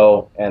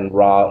 So, and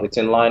Ra, it's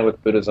in line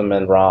with Buddhism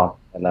and Ra,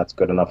 and that's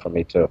good enough for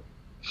me too,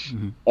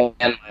 and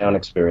my own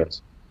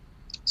experience.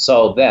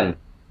 So then,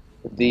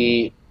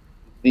 the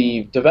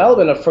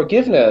development of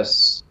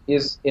forgiveness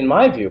is, in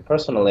my view,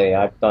 personally,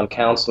 I've done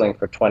counseling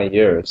for 20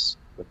 years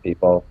with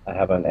people. I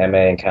have an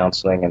MA in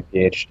counseling and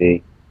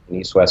Ph.D. in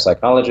East-West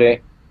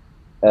psychology.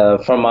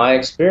 From my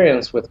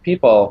experience with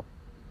people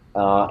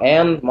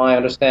and my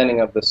understanding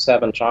of the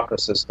 7 chakra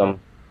system,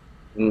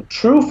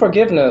 true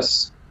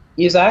forgiveness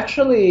is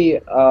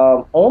actually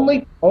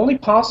only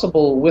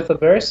possible with a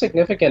very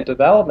significant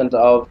development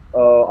of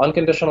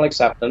unconditional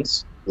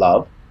acceptance,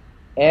 love,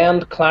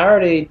 and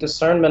clarity,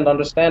 discernment,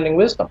 understanding,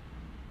 wisdom.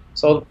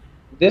 So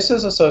this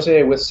is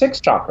associated with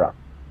 6th chakra.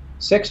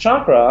 6th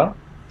chakra,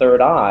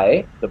 third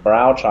eye, the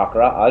brow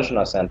chakra,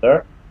 ajna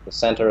center, the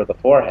center of the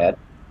forehead,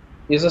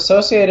 is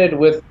associated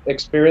with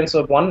experience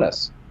of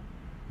oneness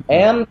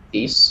and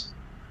peace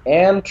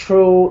and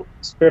true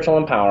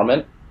spiritual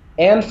empowerment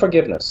and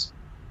forgiveness.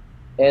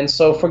 And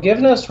so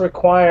forgiveness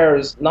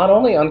requires not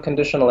only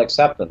unconditional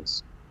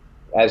acceptance,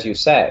 as you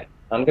say.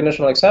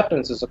 Unconditional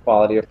acceptance is a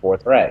quality of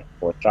 4th ray,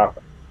 4th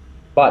chakra.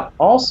 But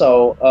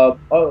also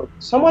a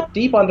somewhat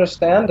deep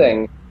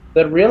understanding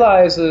that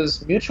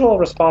realizes mutual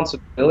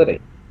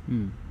responsibility.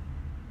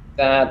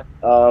 That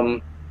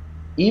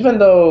even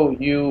though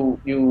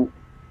you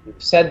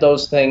said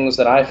those things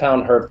that I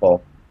found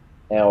hurtful,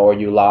 or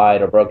you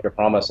lied or broke your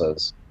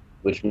promises,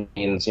 which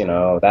means,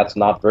 that's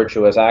not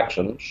virtuous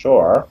action,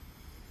 sure,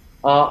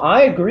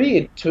 I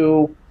agreed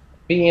to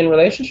be in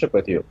relationship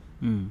with you.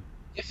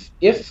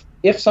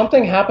 If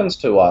something happens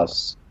to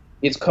us,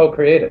 it's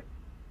co-created,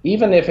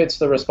 even if it's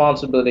the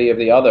responsibility of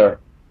the other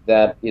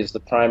that is the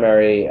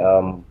primary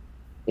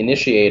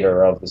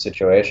initiator of the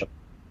situation.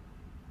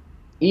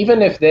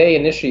 Even if they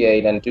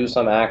initiate and do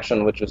some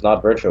action which is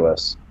not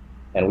virtuous,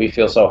 and we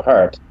feel so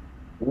hurt,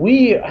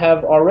 we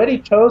have already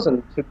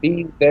chosen to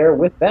be there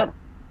with them.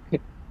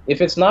 If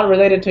it's not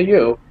related to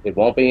you, it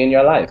won't be in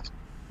your life.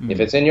 If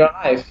it's in your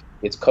life,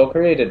 it's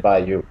co-created by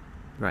you.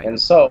 Right. And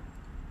so,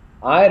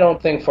 I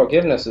don't think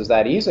forgiveness is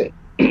that easy.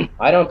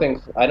 I don't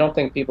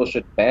think people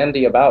should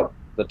bandy about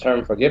the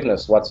term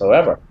forgiveness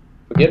whatsoever.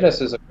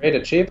 Forgiveness is a great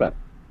achievement,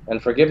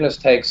 and forgiveness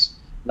takes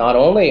not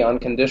only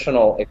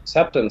unconditional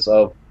acceptance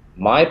of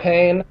my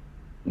pain,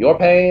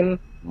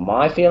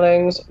 my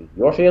feelings,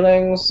 your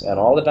feelings, and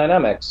all the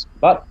dynamics,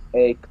 but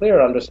a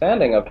clear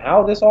understanding of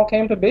how this all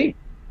came to be.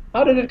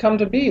 How did it come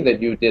to be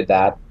that you did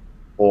that,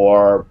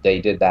 or they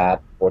did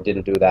that, or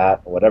didn't do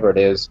that, or whatever it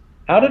is?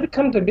 How did it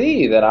come to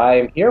be that I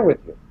am here with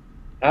you?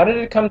 How did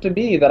it come to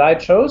be that I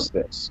chose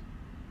this?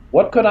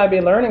 What could I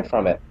be learning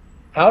from it?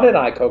 How did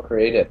I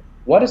co-create it?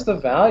 What is the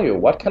value?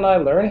 What can I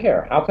learn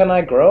here? How can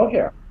I grow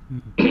here?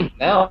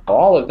 Now,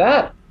 all of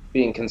that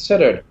being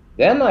considered,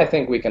 then I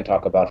think we can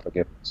talk about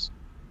forgiveness.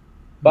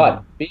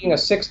 But being a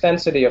 6th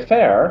density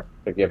affair,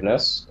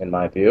 forgiveness, in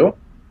my view,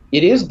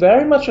 it is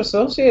very much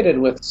associated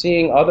with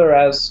seeing other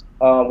as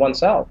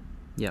oneself,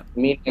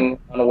 meaning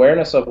an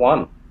awareness of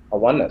one, a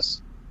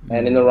oneness.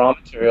 And in the raw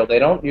material, they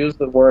don't use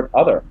the word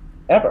other,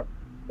 ever.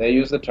 They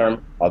use the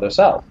term other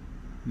self.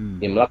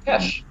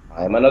 Imlakesh,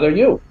 I am another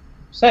you.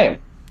 Same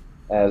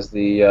as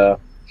the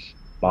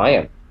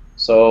Mayan.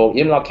 So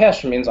Im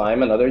Lakesh means I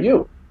am another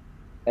you.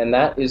 And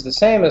that is the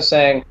same as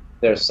saying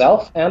there's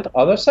self and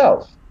other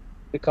self,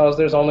 because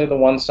there's only the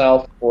one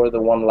self or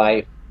the one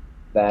life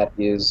that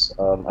is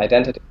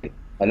identity.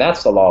 And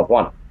that's the law of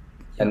one.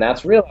 And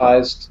that's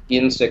realized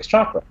in sixth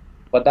chakra.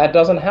 But that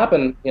doesn't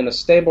happen in a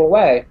stable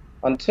way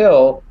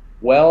until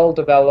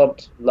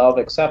well-developed love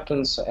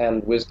acceptance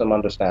and wisdom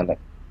understanding.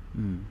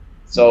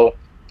 So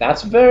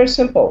that's very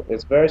simple.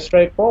 It's very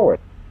straightforward.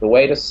 The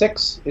way to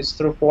six is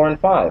through 4 and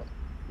 5.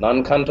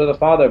 None come to the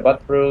Father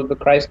but through the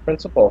Christ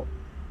principle,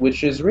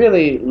 which is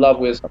really love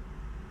wisdom.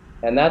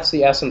 And that's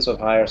the essence of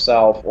higher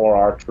self, or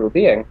our true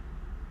being,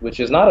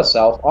 which is not a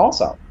self, all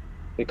self,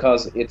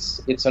 because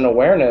it's an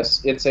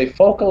awareness, it's a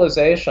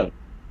focalization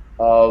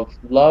of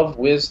love,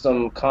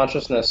 wisdom,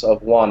 consciousness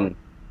of one,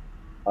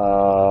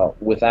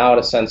 without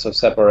a sense of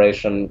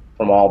separation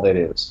from all that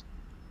is.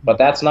 But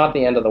that's not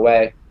the end of the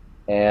way,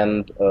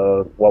 and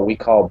what we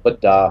call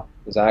Buddha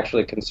is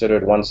actually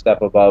considered one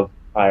step above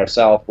higher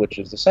self, which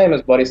is the same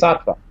as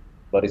Bodhisattva.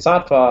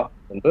 Bodhisattva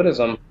in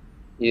Buddhism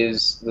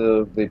is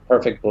the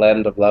perfect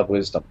blend of love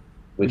wisdom,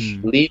 which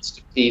leads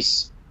to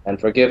peace and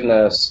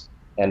forgiveness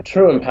and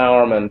true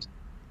empowerment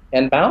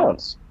and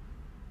balance.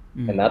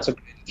 And that's a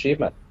great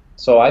achievement.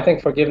 So I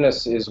think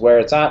forgiveness is where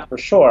it's at for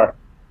sure,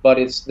 but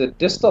it's the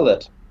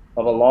distillate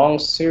of a long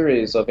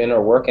series of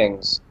inner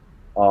workings,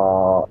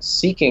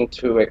 seeking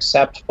to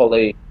accept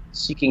fully,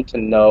 seeking to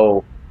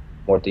know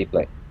more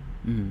deeply.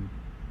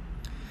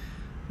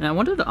 Now, I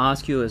wanted to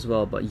ask you as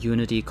well about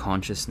unity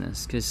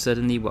consciousness, because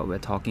certainly what we're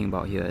talking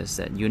about here is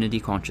that unity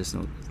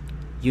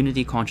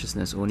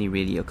consciousness only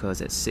really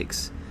occurs at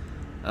 6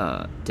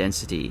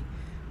 density,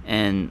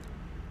 and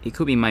it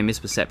could be my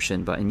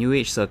misperception, but in New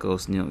Age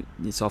circles,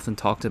 it's often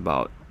talked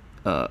about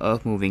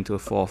Earth moving to a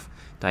 4th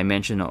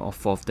dimension or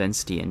 4th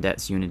density, and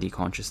that's unity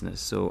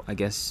consciousness. So I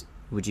guess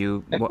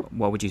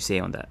what would you say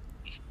on that?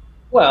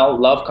 Well,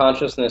 love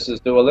consciousness is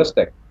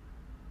dualistic.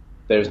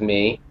 There's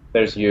me,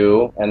 there's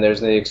you, and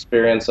there's the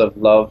experience of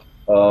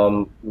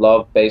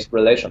love-based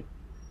relation.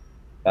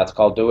 That's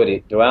called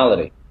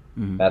duality.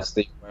 That's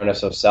the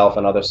awareness of self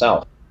and other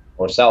self,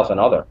 or self and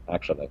other,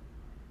 actually.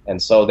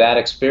 And so that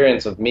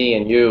experience of me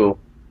and you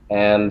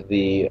and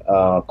the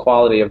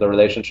quality of the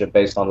relationship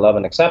based on love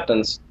and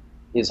acceptance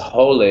is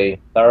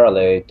wholly,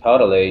 thoroughly,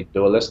 totally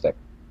dualistic.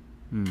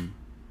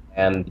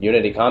 And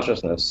unity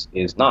consciousness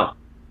is not.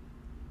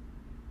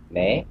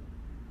 Ne?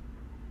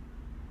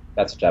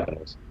 That's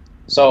Japanese.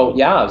 So,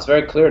 yeah, it's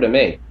very clear to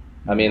me.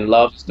 I mean,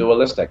 love is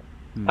dualistic.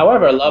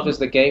 However, love is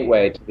the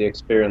gateway to the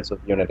experience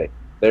of unity.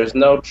 There's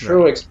no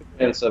true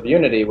experience of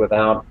unity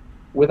without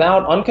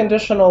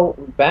unconditional,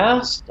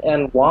 vast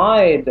and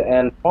wide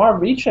and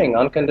far-reaching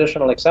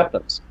unconditional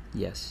acceptance.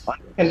 Yes.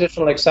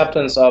 Unconditional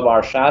acceptance of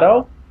our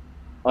shadow,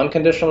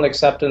 unconditional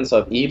acceptance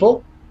of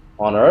evil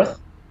on earth,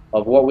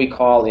 of what we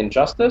call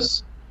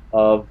injustice,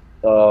 of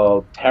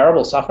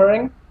terrible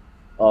suffering,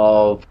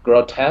 of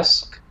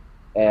grotesque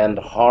and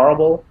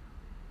horrible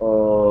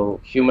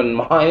human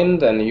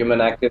mind and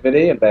human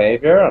activity and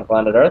behavior on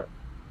planet Earth,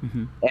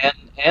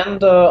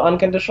 and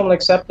unconditional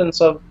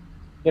acceptance of,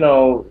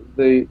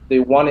 the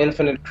one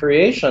infinite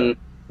creation,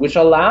 which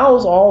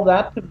allows all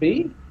that to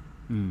be.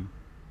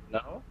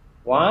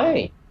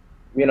 Why?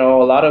 A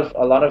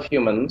lot of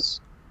humans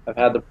have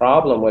had the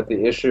problem with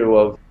the issue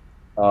of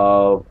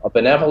a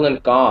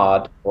benevolent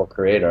God or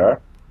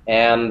creator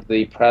and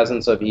the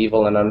presence of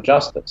evil and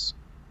injustice.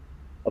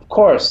 Of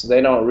course,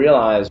 they don't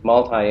realize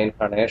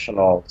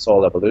multi-incarnational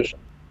soul evolution.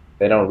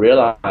 They don't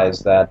realize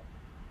that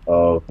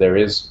there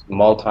is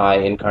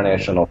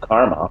multi-incarnational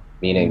karma,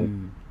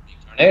 meaning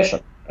incarnation.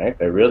 Right?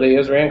 There really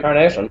is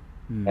reincarnation,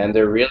 and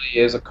there really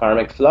is a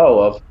karmic flow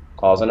of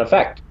cause and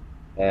effect.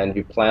 And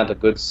you plant a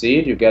good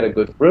seed, you get a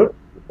good fruit.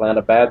 You plant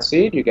a bad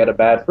seed, you get a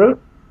bad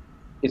fruit.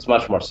 It's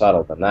much more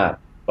subtle than that.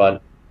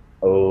 But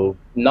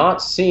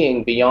not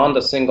seeing beyond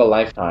a single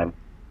lifetime,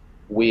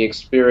 we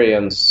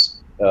experience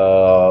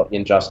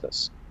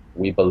injustice.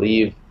 We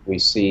believe we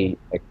see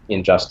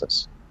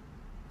injustice.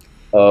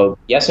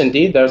 Yes,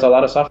 indeed, there's a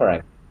lot of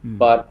suffering.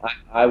 But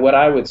what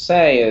I would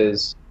say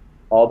is,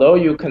 although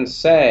you can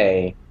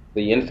say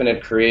the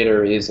infinite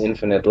creator is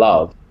infinite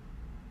love,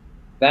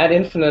 that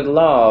infinite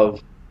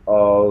love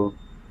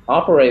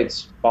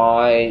operates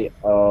by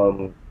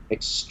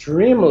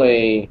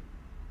extremely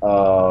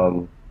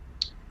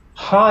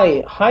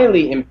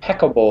highly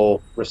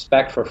impeccable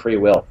respect for free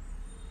will.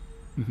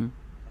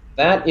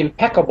 That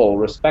impeccable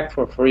respect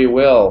for free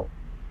will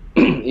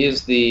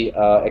is the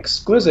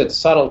exquisite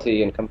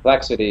subtlety and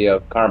complexity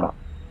of karma.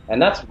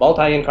 And that's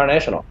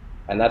multi-incarnational,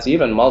 and that's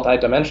even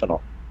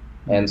multi-dimensional.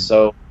 And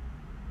so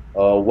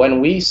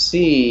when we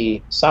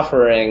see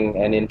suffering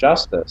and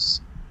injustice,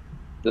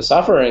 the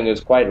suffering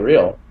is quite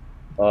real,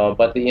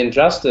 but the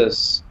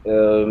injustice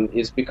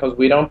is because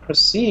we don't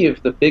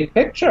perceive the big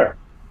picture,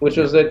 which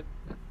is that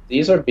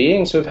these are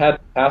beings who've had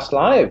past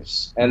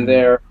lives, and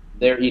they're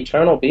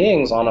eternal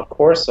beings on a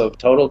course of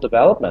total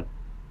development.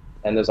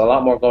 And there's a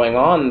lot more going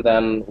on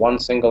than one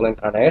single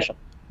incarnation.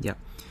 Yeah.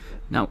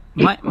 Now,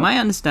 my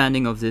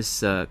understanding of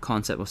this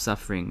concept of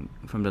suffering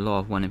from the law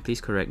of one, and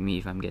please correct me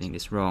if I'm getting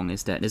this wrong,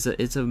 is that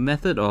it's a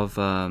method of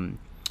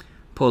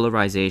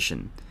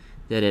polarization,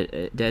 that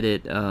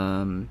it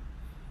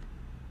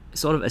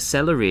sort of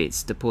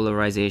accelerates the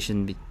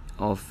polarization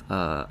of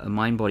a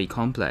mind-body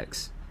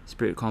complex,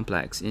 spirit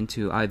complex,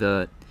 into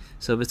either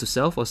service to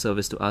self or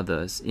service to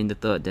others in the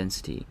third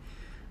density.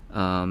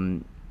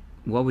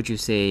 What would you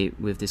say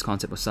with this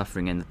concept of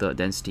suffering and the third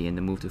density and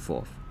the move to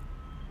fourth?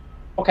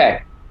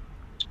 Okay.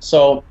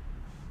 So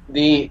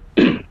the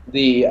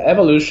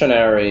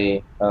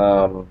evolutionary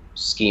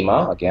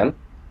schema, again,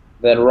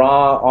 that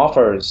Ra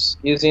offers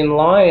is in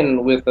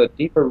line with a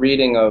deeper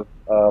reading of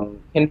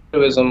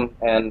Hinduism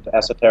and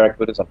esoteric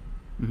Buddhism,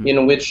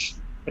 in which,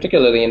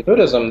 particularly in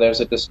Buddhism,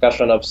 there's a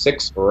discussion of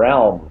 6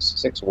 realms,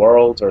 6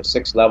 worlds, or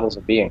 6 levels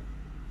of being.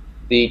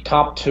 The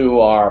top 2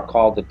 are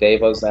called the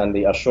Devas and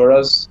the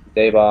Asuras.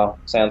 Deva,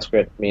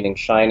 Sanskrit, meaning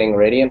shining,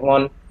 radiant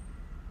one,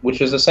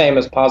 which is the same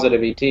as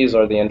positive ETs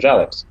or the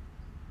angelics.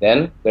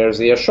 Then there's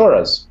the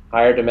Asuras,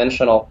 higher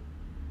dimensional,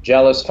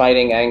 jealous,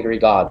 fighting, angry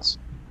gods,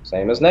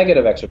 same as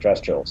negative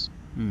extraterrestrials.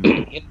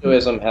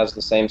 Hinduism has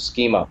the same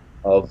schema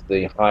of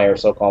the higher,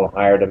 so-called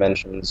higher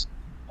dimensions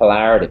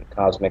polarity,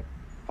 cosmic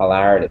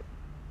polarity.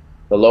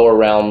 The lower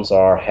realms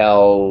are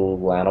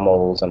hell,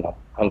 animals, and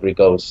hungry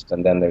ghosts,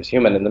 and then there's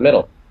human in the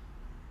middle.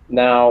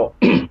 Now,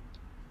 in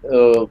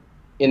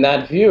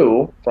that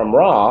view, from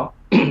Ra,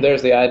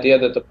 there's the idea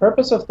that the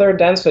purpose of third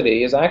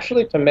density is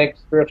actually to make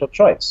spiritual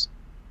choice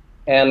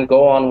and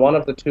go on one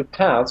of the 2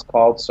 paths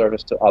called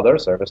service to other,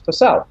 service to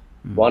self.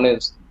 One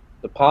is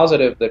the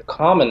positive, the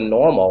common,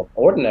 normal,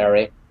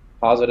 ordinary,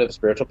 positive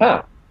spiritual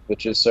path,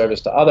 which is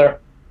service to other,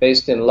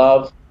 based in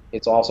love.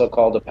 It's also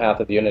called the path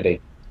of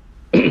unity.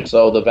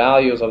 So the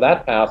values of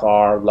that path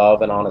are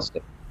love and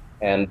honesty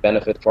and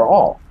benefit for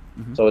all.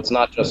 So it's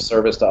not just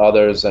service to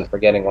others and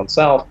forgetting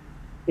oneself.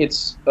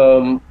 It's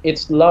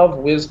love,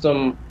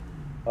 wisdom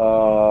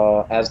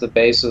as the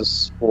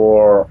basis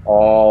for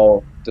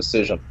all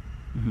decision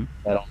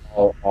and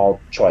all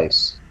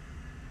choice.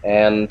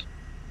 And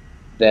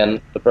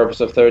then the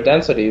purpose of third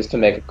density is to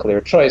make a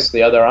clear choice.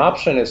 The other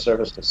option is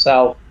service to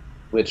self,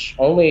 which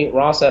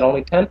Ra said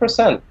only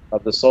 10%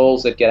 of the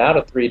souls that get out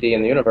of 3D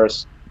in the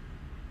universe,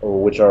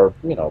 which are,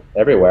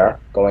 everywhere,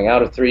 going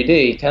out of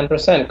 3D,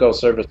 10% go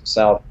service to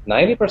self,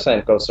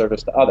 90% go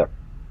service to other.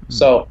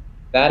 So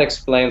that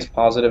explains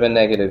positive and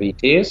negative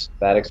ETs.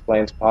 That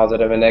explains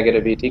positive and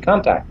negative ET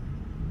contact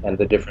and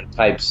the different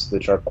types,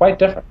 which are quite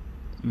different.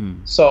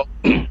 So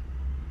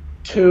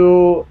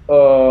to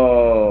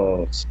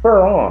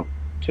spur on,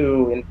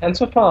 to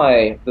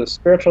intensify the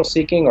spiritual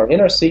seeking or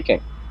inner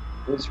seeking,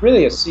 it's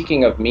really a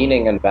seeking of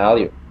meaning and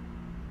value.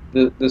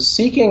 The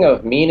seeking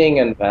of meaning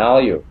and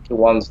value to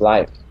one's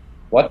life.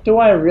 What do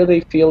I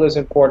really feel is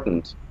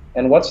important?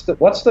 And what's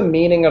the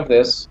meaning of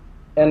this?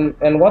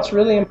 And what's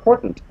really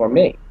important for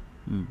me?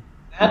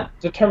 That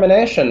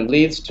determination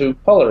leads to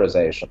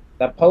polarization.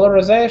 That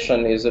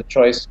polarization is a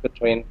choice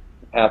between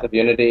the path of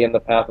unity and the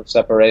path of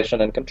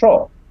separation and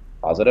control,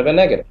 positive and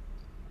negative.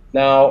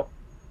 Now,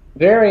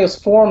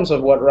 various forms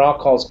of what Ra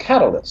calls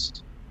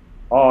catalyst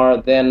are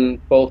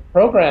then both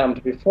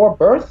programmed before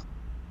birth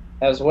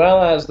as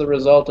well as the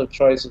result of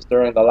choices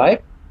during the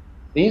life.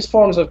 These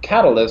forms of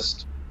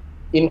catalyst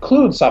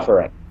include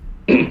suffering,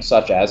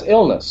 such as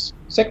illness,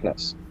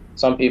 sickness.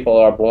 Some people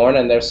are born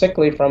and they're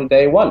sickly from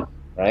day one,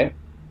 right?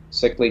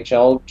 Sickly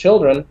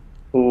children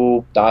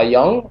who die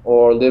young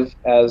or live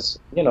as,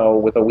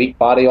 with a weak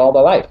body all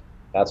their life.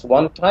 That's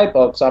one type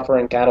of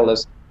suffering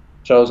catalyst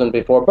chosen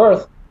before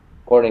birth,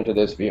 according to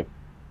this view.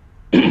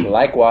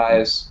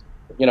 Likewise,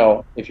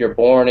 if you're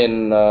born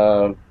in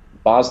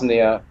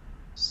Bosnia,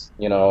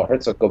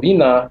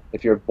 Herzegovina,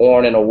 if you're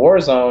born in a war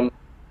zone,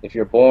 if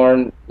you're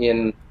born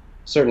in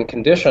certain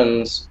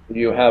conditions,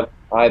 you have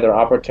either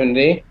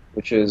opportunity,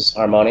 which is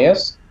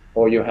harmonious,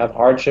 or you have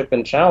hardship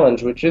and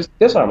challenge, which is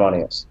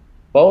disharmonious.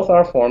 Both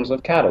are forms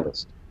of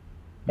catalyst.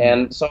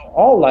 And so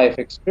all life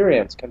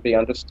experience can be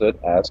understood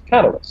as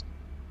catalyst.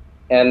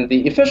 And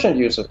the efficient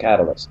use of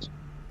catalyst,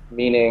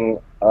 meaning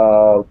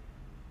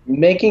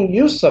making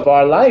use of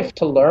our life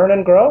to learn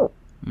and grow,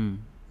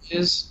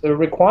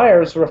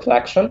 requires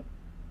reflection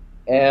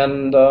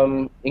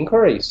and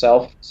inquiry,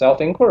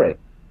 self-inquiry,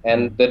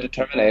 and the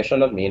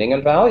determination of meaning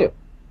and value.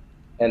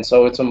 And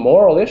so it's a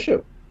moral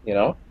issue,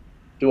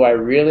 Do I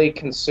really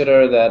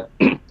consider that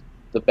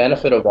the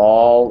benefit of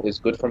all is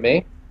good for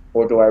me?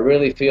 Or do I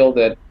really feel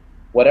that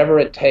whatever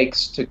it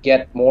takes to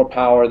get more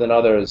power than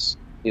others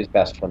is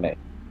best for me?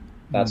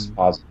 That's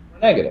positive or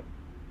negative.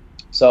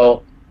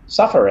 So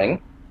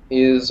suffering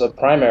is a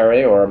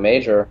primary or a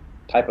major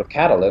type of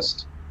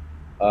catalyst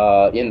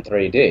in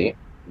 3D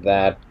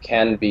that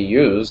can be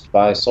used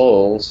by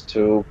souls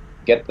to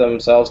get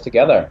themselves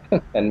together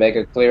and make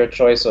a clear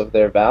choice of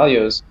their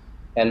values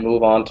and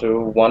move on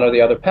to one or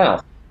the other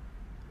path.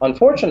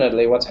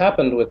 Unfortunately, what's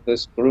happened with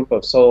this group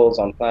of souls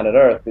on planet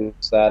Earth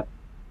is that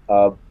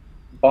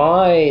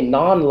by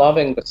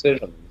non-loving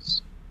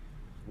decisions,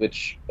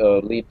 which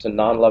lead to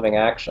non-loving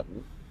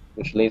action,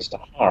 which leads to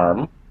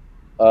harm,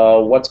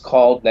 what's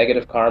called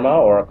negative karma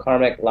or a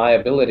karmic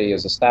liability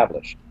is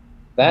established.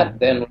 That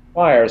then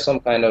requires some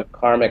kind of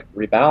karmic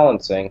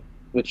rebalancing,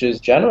 which is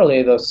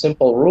generally the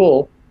simple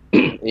rule,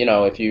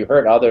 if you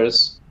hurt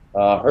others,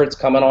 hurt's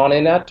coming on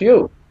in at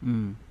you.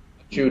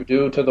 What you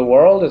do to the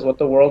world is what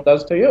the world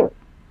does to you.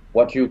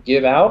 What you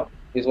give out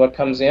is what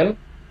comes in.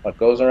 What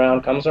goes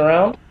around comes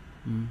around.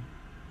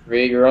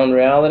 Create your own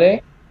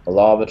reality. The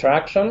law of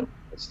attraction,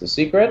 it's the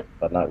secret,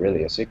 but not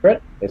really a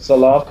secret. It's the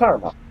law of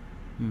karma.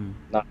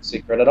 Not a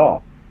secret at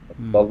all.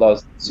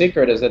 The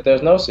secret is that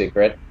there's no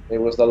secret.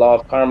 It was the law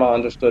of karma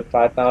understood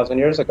 5,000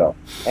 years ago,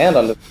 and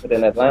understood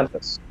in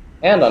Atlantis,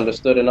 and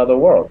understood in other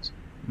worlds.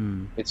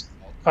 It's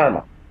called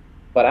karma.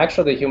 But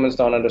actually humans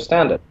don't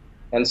understand it.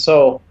 And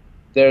so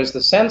there's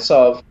the sense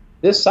of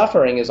this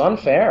suffering is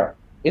unfair.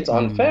 It's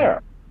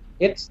unfair.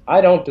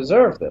 I don't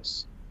deserve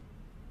this.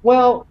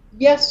 Well,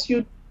 yes,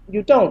 you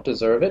don't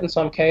deserve it in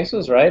some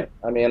cases, right?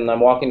 I mean, I'm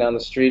walking down the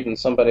street and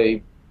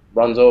somebody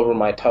runs over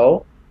my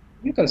toe.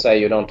 You can say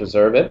you don't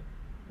deserve it,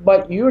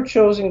 but you're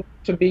choosing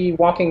to be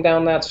walking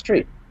down that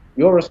street.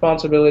 Your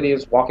responsibility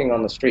is walking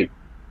on the street.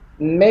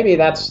 Maybe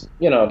that's,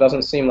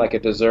 doesn't seem like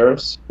it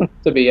deserves to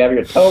have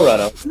your toe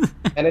run over,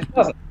 and it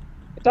doesn't.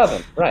 It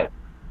doesn't, right.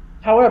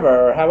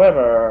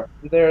 However,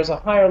 there's a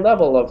higher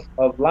level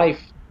of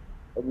life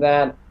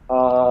that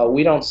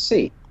we don't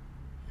see.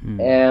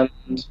 And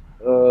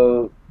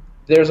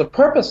there's a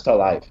purpose to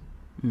life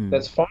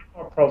that's far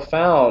more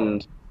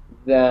profound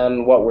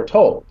than what we're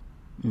told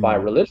by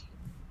religion,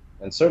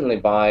 and certainly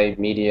by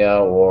media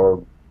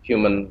or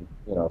human,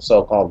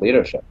 so-called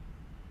leadership.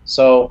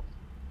 So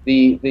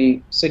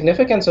the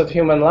significance of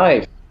human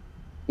life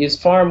is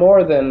far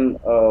more than,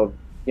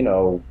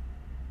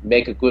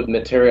 make a good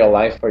material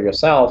life for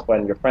yourself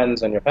and your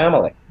friends and your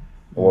family,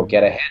 or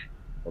get ahead,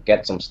 or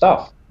get some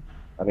stuff.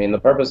 I mean, the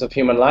purpose of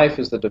human life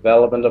is the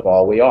development of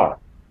all we are.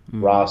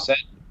 Ra said,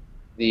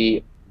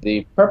 the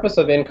purpose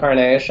of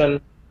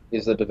incarnation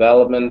is the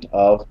development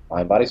of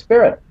mind, body,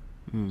 spirit.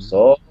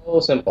 So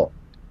simple.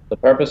 The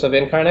purpose of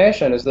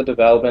incarnation is the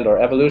development or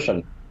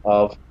evolution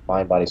of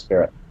mind, body,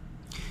 spirit.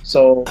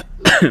 So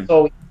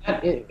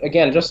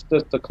again, just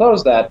to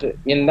close that,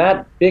 in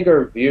that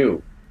bigger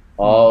view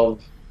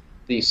of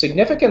the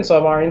significance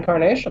of our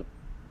incarnation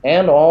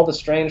and all the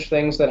strange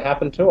things that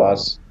happen to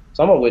us,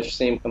 some of which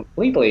seem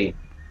completely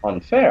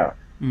unfair.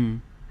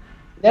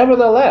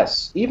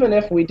 Nevertheless, even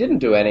if we didn't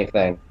do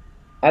anything,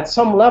 at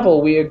some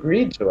level we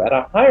agreed to, at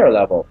a higher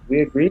level,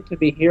 we agreed to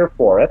be here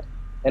for it,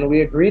 and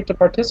we agreed to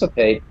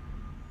participate,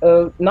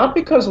 not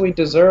because we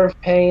deserve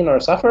pain or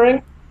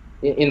suffering,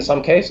 in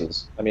some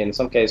cases. I mean, in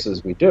some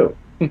cases we do,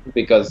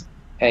 because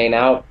pain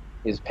out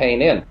is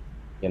pain in.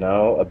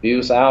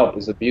 Abuse out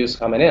is abuse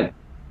coming in.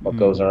 What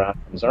goes around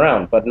comes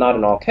around, but not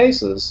in all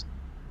cases.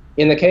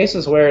 In the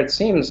cases where it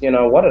seems,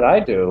 what did I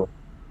do?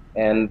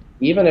 And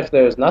even if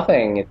there's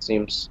nothing, it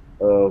seems,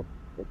 of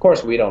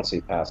course, we don't see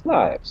past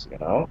lives,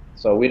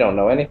 so we don't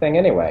know anything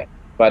anyway.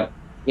 But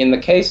in the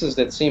cases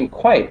that seem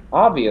quite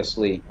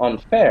obviously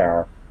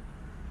unfair,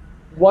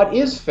 what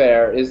is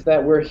fair is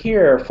that we're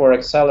here for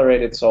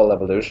accelerated soul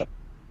evolution.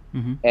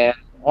 And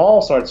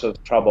all sorts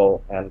of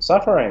trouble and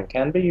suffering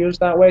can be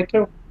used that way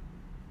too.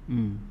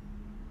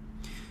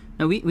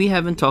 Now, we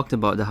haven't talked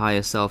about the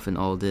higher self and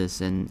all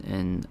this,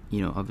 and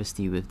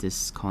obviously with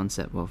this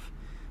concept of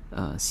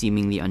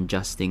seemingly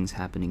unjust things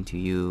happening to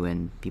you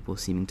and people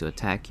seeming to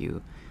attack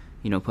you.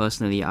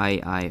 Personally,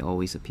 I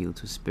always appeal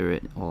to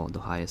spirit or the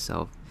higher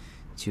self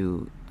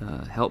to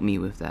help me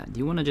with that. Do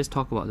you want to just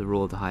talk about the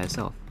role of the higher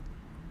self?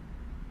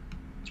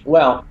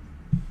 Well,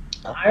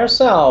 the higher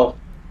self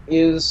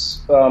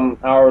is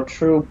our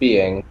true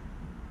being.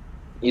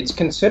 It's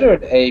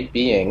considered a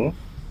being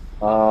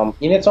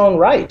in its own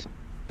right,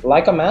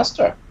 like a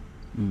master,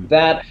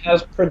 that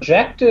has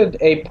projected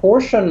a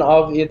portion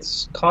of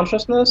its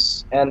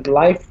consciousness and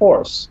life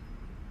force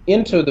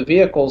into the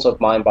vehicles of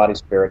mind, body,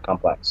 spirit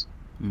complex.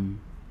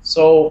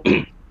 So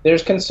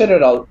there's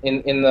considered,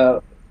 in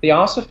the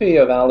theosophy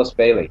of Alice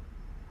Bailey,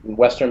 in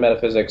Western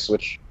metaphysics,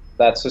 which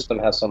that system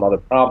has some other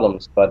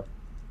problems, but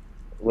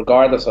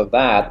regardless of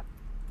that,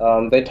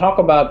 they talk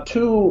about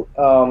two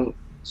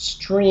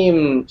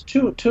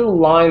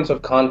lines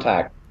of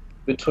contact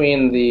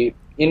between the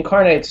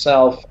incarnate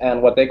self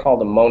and what they call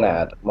the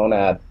monad.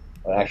 Monad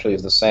actually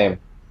is the same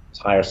as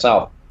higher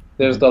self.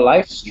 There's the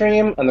life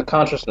stream and the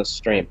consciousness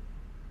stream.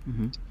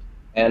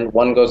 And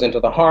one goes into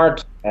the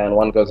heart and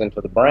one goes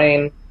into the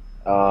brain,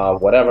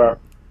 whatever.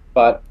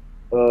 But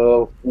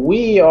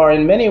we are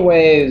in many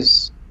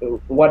ways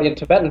what in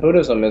Tibetan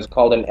Buddhism is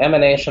called an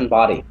emanation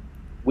body.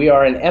 We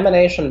are an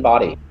emanation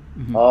body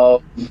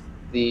of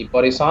the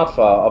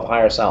bodhisattva of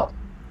higher self,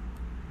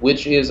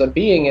 which is a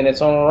being in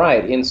its own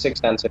right in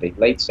 6th density,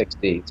 late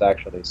 6D. It's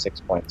actually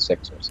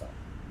 6.6 or so.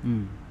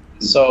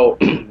 So,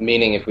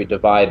 meaning if we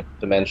divide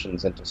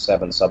dimensions into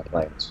 7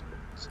 subplanes,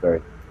 it's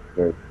very,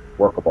 very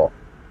workable.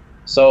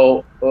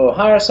 So,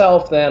 higher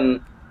self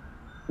then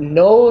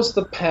knows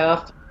the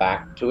path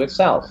back to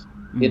itself.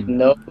 It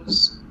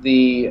knows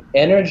the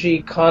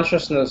energy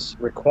consciousness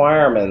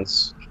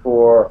requirements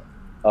for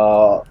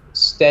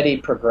steady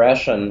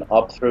progression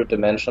up through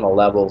dimensional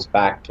levels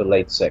back to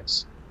late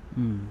six.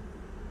 Mm.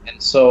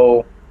 And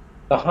so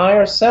the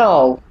higher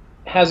self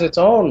has its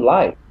own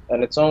life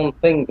and its own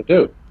thing to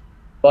do.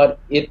 But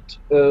it,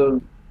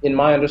 in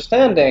my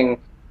understanding,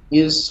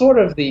 is sort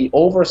of the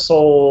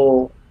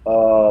oversoul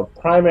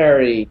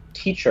primary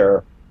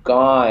teacher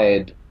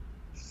guide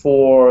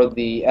for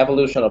the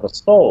evolution of a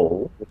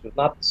soul, which is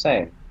not the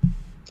same,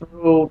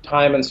 through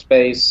time and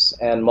space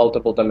and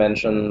multiple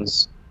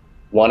dimensions,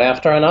 one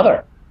after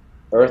another.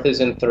 Earth is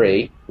in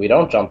 3. We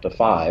don't jump to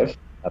 5.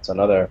 That's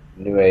another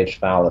New Age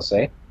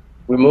fallacy.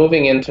 We're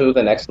moving into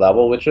the next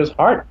level, which is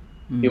heart.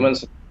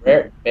 Humans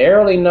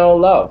barely know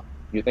love.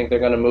 You think they're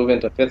going to move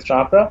into 5th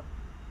chakra?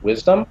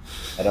 Wisdom?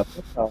 I don't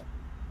think so.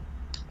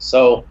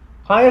 So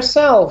higher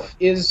self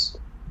is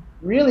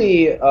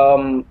really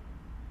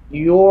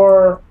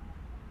your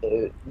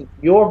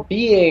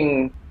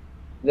being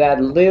that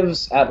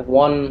lives at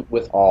one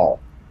with all.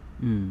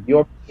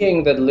 Your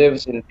being that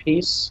lives in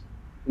peace.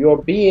 Your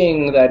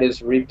being that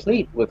is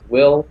replete with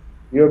will.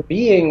 Your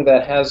being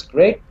that has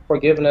great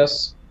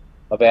forgiveness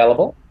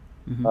available.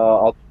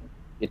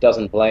 It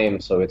doesn't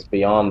blame, so it's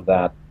beyond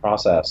that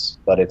process.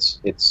 But it's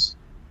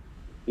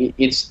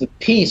the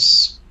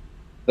peace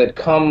that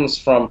comes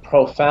from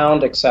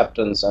profound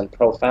acceptance and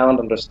profound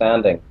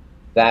understanding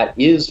that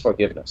is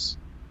forgiveness.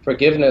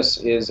 Forgiveness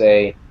is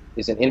an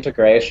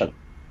integration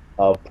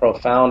of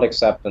profound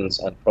acceptance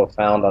and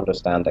profound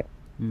understanding.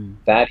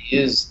 That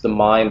is the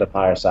mind of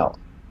higher self.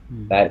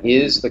 That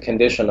is the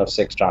condition of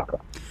 6th chakra.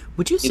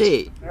 Would you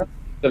say it's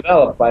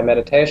developed by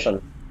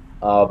meditation,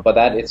 but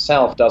that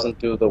itself doesn't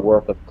do the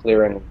work of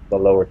clearing the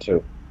lower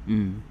 2.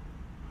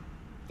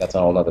 That's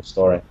a whole other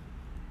story.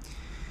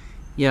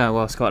 Yeah,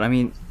 well, Scott, I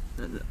mean,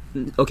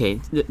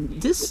 okay,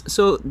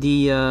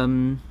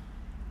 the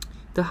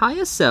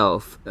higher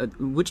self,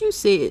 would you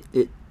say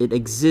it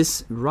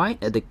exists right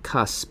at the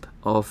cusp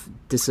of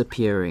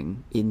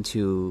disappearing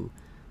into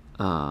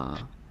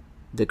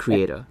the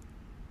creator?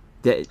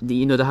 That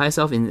the higher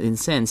self, in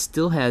sense,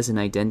 still has an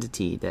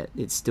identity that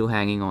it's still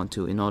hanging on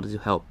to in order to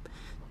help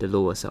the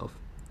lower self.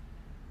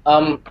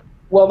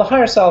 Well, the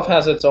higher self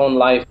has its own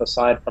life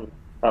aside from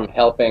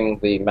helping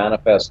the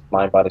manifest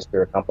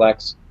mind-body-spirit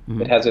complex.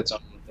 It has it's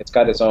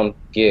got its own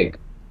gig,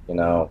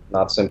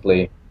 not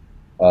simply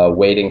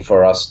waiting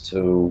for us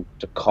to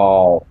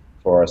call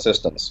for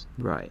assistance.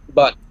 Right.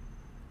 But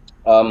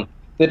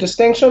the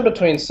distinction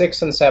between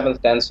 6th and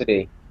 7th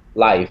density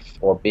life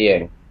or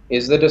being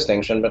is the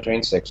distinction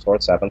between 6th or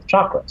 7th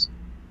chakras.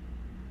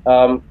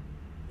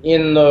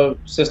 In the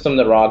system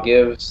that Ra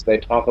gives, they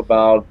talk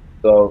about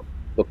the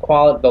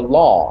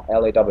law,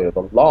 L-A-W,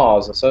 the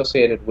laws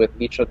associated with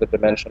each of the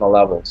dimensional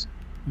levels,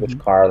 which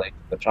correlate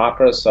to the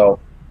chakras. So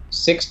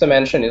 6th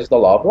dimension is the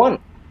law of 1.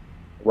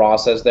 Ra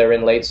says they're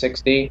in late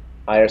 60,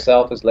 higher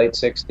self is late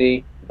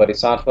 60,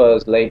 Bodhisattva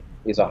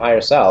is a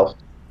higher self,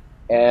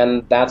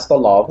 and that's the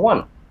law of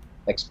 1,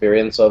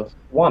 experience of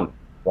 1.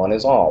 1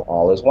 is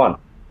all is 1.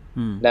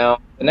 Now,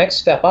 the next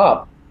step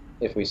up,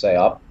 if we say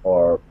up,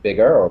 or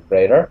bigger, or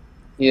greater,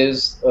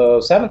 is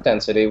 7th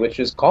density, which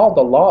is called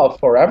the law of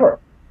forever.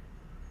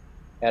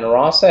 And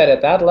Ra said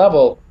at that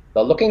level,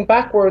 the looking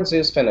backwards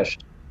is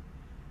finished.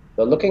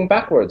 The looking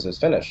backwards is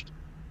finished.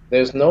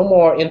 There's no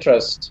more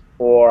interest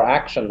or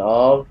action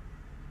of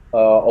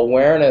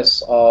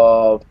awareness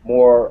of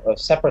more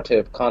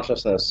separative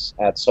consciousness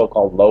at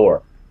so-called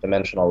lower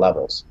dimensional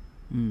levels.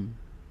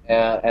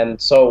 And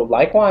so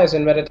likewise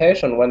in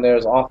meditation, when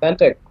there's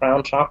authentic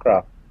crown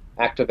chakra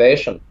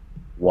activation,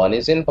 one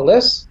is in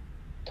bliss,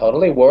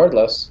 totally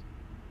wordless,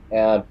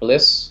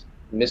 bliss,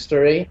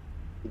 mystery,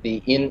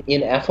 the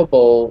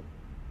ineffable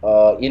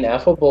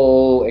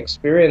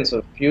experience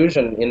of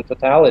fusion in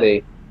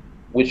totality,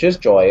 which is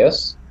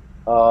joyous,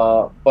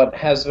 but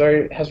has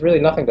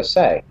really nothing to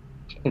say.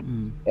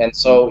 And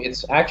so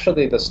it's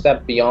actually the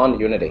step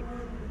beyond unity.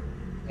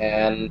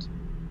 And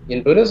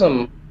in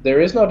Buddhism, there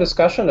is no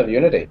discussion of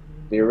unity.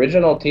 The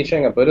original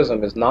teaching of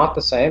Buddhism is not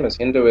the same as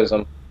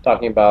Hinduism,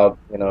 talking about,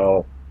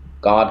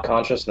 God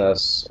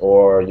consciousness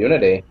or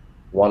unity,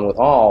 one with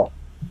all.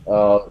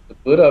 The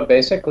Buddha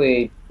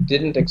basically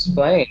didn't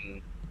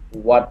explain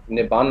what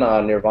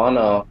nibbana,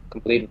 nirvana,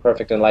 complete and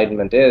perfect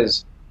enlightenment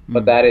is,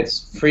 but that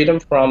it's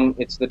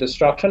the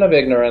destruction of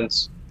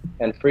ignorance,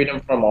 and freedom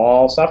from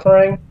all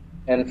suffering,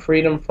 and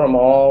freedom from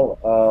all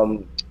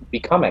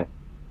becoming.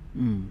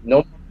 No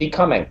more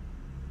becoming.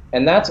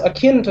 And that's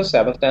akin to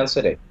 7th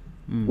density,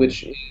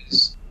 which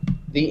is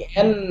the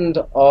end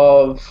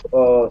of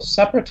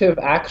separative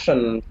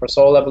action for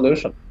soul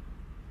evolution.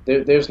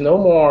 There's no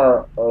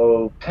more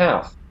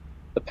path.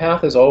 The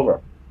path is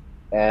over.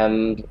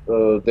 And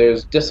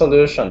there's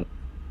dissolution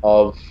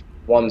of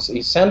one's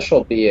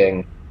essential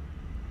being,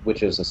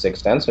 which is the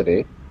 6th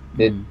density,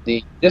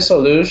 the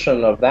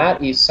dissolution of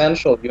that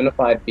essential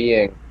unified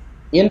being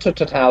into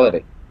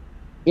totality,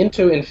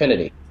 into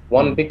infinity.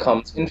 One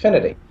becomes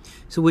infinity.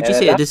 So would you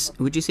say at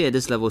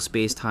this level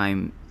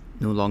space-time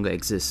no longer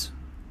exists?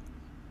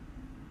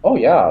 Oh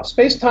yeah,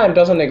 space-time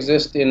doesn't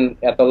exist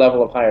at the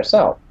level of higher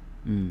self.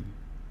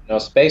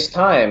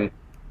 Space-time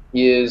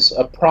is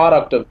a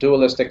product of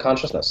dualistic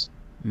consciousness.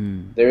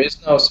 Mm. There is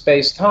no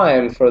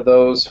space-time for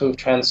those who've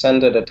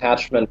transcended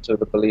attachment to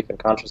the belief in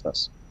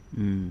consciousness.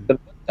 Mm. The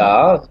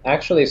Buddha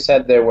actually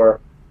said they're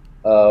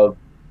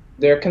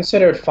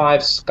considered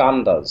 5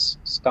 skandhas.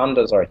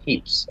 Skandhas are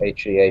heaps,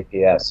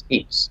 H-E-A-P-S,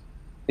 heaps.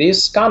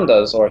 These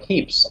skandhas, or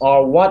heaps,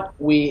 are what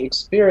we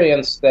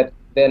experience that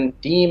then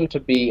deem to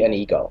be an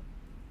ego.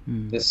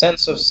 Mm. The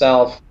sense of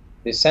self,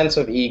 the sense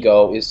of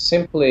ego is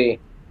simply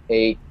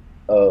is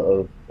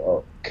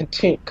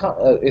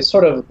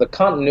sort of the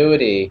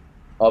continuity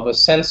of a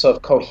sense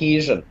of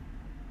cohesion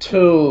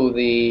to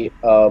the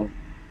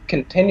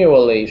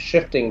continually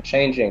shifting,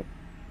 changing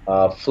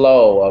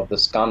flow of the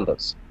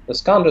skandhas. The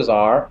skandhas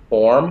are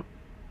form,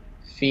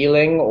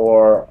 feeling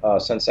or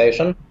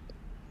sensation,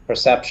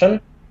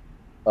 perception,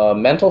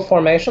 mental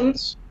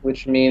formations,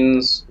 which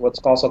means what's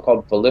also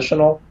called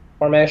volitional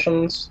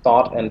formations,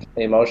 thought and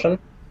emotion,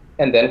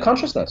 and then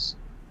consciousness.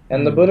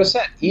 And the Buddha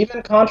said,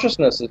 even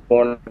consciousness is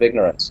born of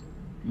ignorance.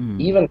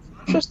 Even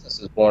consciousness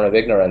is born of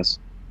ignorance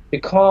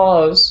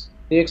because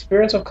the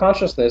experience of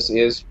consciousness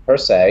is per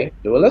se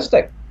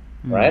dualistic,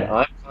 right?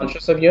 I'm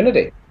conscious of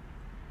unity.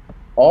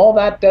 All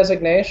that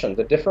designation,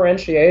 the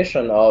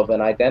differentiation of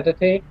an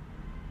identity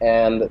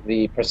and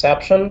the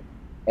perception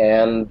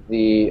and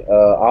the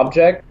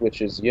object,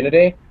 which is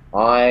unity,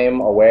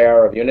 I'm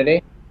aware of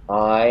unity,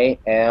 I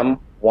am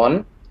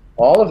one,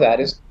 all of that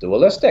is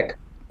dualistic.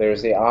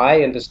 There's the I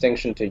in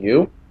distinction to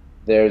you,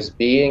 there's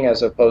being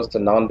as opposed to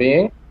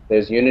non-being,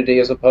 there's unity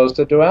as opposed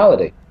to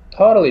duality,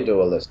 totally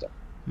dualistic.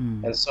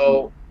 And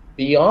so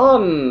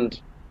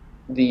beyond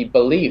the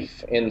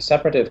belief in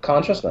separative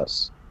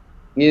consciousness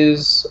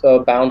is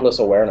boundless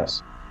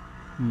awareness.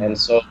 And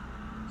so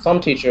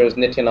some teachers,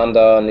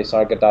 Nityananda,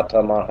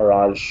 Nisargadatta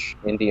Maharaj,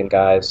 Indian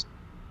guys,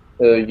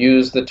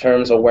 use the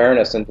terms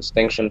awareness in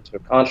distinction to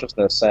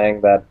consciousness,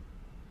 saying that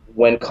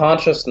when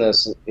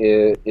consciousness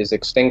is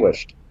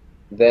extinguished,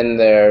 then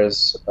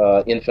there's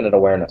infinite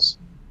awareness.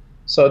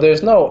 So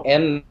there's no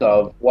end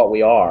of what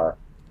we are.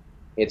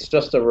 It's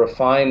just a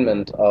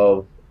refinement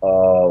of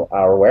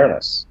our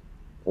awareness,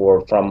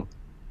 or from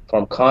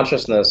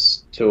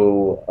consciousness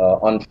to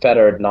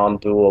unfettered,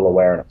 non-dual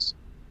awareness.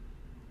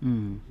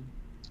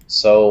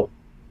 So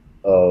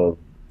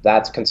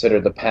that's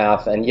considered the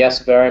path, and yes,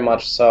 very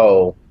much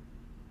so.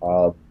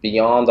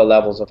 Beyond the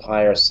levels of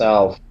higher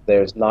self,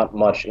 there's not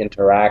much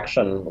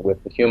interaction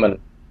with the human,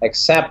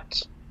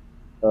 except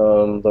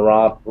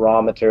the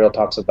raw material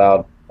talks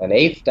about an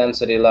 8th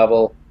density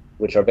level,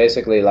 which are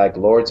basically like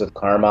lords of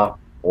karma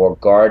or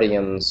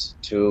guardians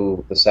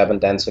to the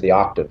 7th density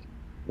octave,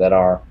 that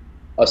are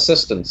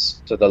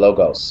assistants to the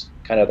logos,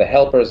 kind of the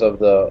helpers of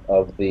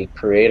the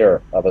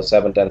creator of a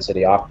 7th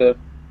density octave,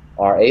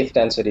 are 8th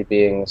density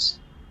beings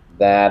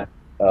that,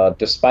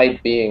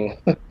 despite being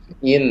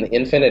in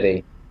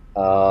infinity,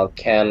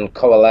 can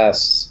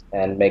coalesce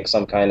and make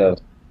some kind of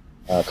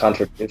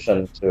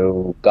contribution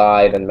to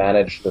guide and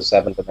manage the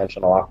 7th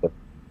dimensional octave.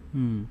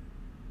 Now,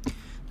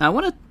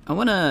 I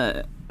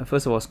wanna.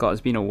 First of all, Scott,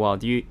 it's been a while.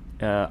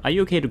 Are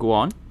you okay to go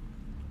on?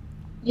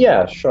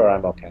 Yeah, sure,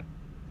 I'm okay.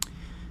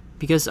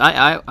 Because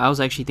I was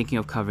actually thinking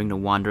of covering the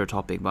wanderer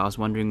topic, but I was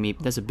wondering, maybe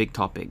that's a big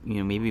topic.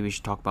 Maybe we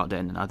should talk about that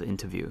in another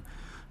interview.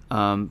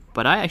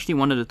 But I actually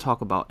wanted to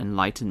talk about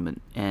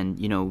enlightenment, and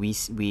we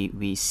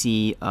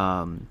see.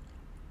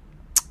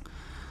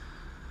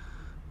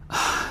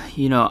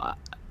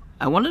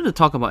 I wanted to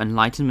talk about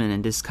enlightenment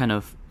and this kind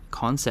of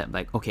concept,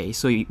 like, okay,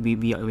 so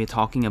we're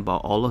talking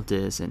about all of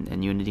this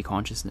and unity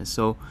consciousness.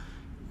 So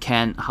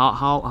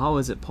how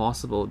is it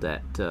possible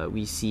that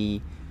we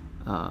see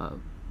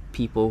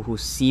people who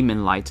seem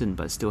enlightened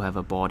but still have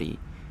a body,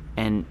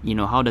 and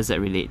how does that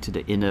relate to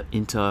the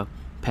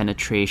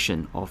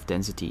interpenetration of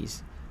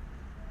densities?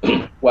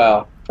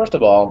 Well, first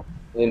of all,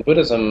 in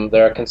Buddhism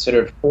there are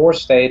considered 4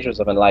 stages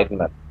of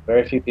enlightenment.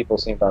 Very few people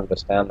seem to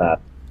understand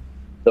that.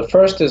 The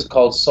first is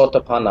called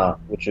sotapanna,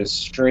 which is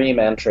stream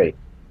entry,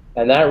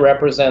 and that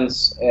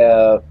represents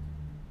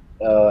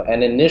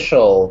an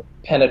initial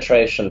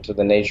penetration to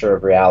the nature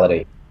of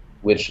reality,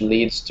 which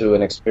leads to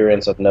an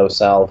experience of no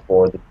self,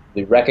 or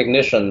the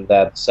recognition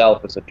that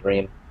self is a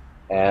dream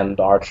and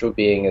our true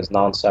being is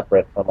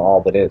non-separate from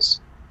all that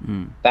is.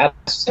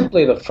 That's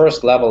simply the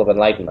first level of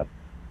enlightenment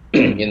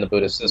in the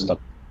Buddhist system.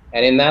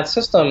 And in that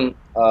system,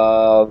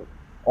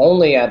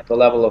 only at the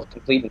level of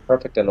complete and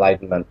perfect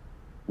enlightenment,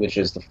 which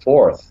is the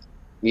 4th,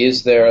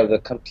 is there the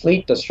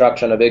complete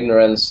destruction of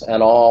ignorance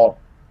and all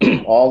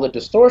the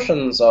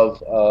distortions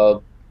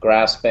of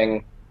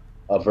grasping,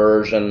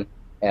 aversion,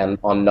 and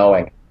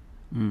unknowing,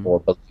 or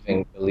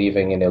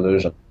believing in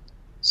illusion.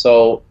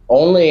 So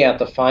only at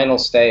the final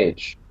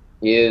stage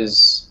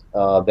is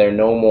there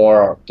no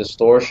more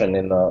distortion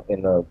in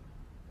the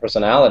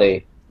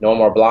personality, no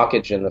more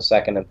blockage in the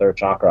 2nd and 3rd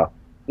chakra.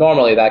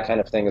 Normally that kind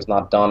of thing is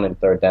not done in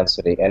 3rd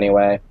density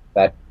anyway.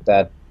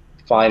 That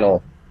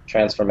final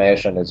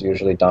transformation is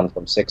usually done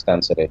from 6th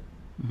density.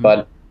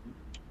 But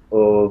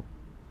so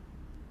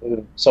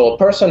a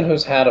person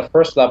who's had a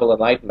first level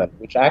enlightenment,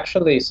 which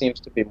actually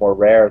seems to be more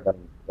rare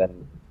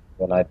than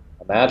than I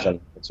imagine.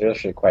 It's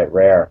actually quite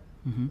rare.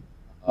 Mm-hmm.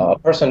 A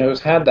person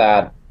who's had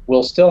that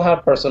will still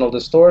have personal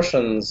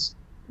distortions,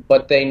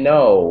 but they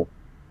know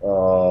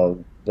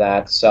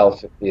that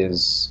self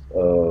is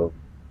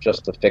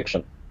just a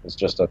fiction, it's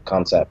just a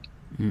concept.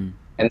 Mm.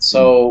 And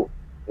so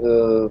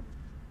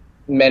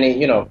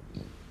many,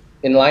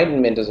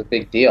 enlightenment is a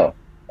big deal,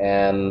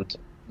 and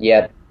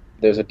yet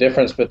there's a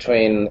difference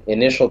between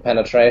initial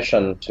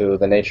penetration to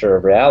the nature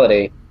of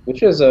reality,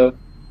 which is a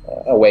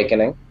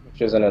awakening,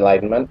 which is an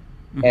enlightenment,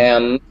 Mm-hmm.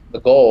 and the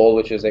goal,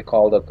 which is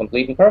called a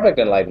complete and perfect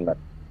enlightenment.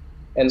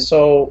 And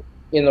so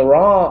in the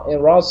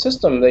raw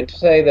system, they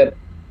say that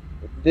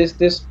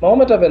this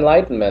moment of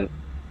enlightenment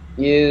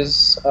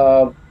is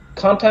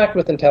contact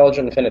with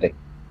intelligent infinity,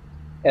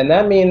 and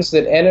that means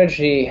that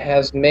energy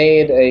has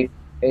made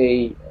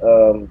a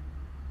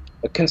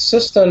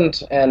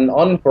consistent and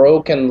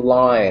unbroken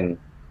line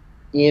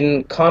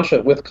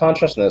with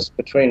consciousness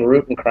between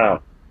root and crown.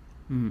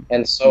 Mm-hmm.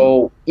 And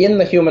so in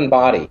the human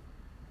body,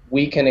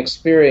 we can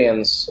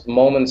experience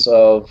moments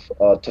of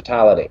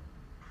totality,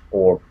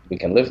 or we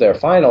can live there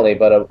finally,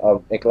 but a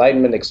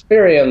enlightenment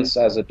experience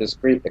as a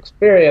discrete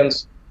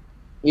experience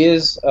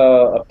is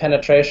a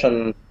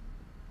penetration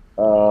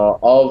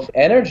of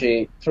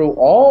energy through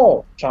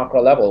all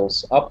chakra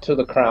levels up to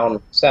the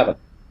crown 7.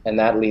 And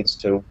that leads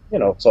to,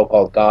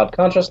 so-called God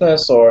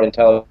consciousness or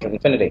intelligent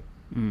infinity.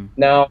 Mm.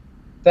 Now,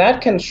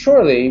 that can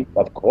surely,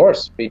 of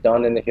course, be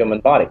done in the human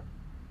body.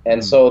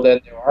 And so then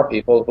there are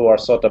people who are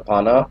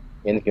sotapanna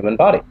in the human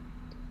body.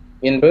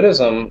 In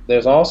Buddhism,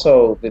 there's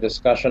also the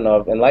discussion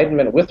of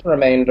enlightenment with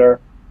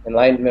remainder,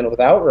 enlightenment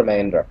without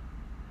remainder.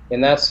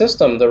 In that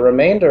system, the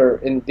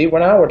remainder,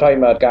 we're talking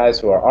about guys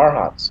who are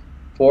arhats,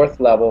 4th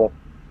level,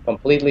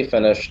 completely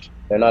finished.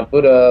 They're not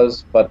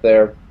Buddhas, but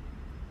they're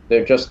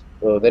just,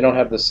 they don't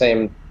have the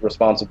same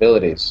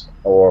responsibilities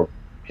or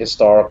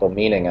historical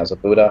meaning as a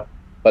Buddha,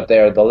 but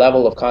the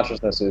level of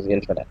consciousness is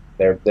infinite.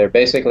 They're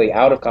basically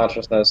out of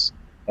consciousness,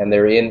 and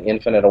they're in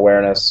infinite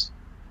awareness,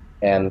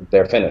 and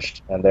they're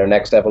finished. And their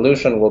next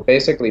evolution will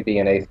basically be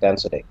in 8th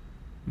density.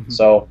 Mm-hmm.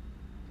 So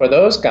for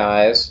those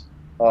guys,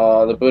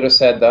 the Buddha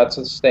said that's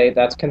a state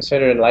that's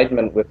considered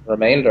enlightenment with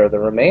remainder. The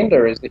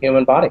remainder is the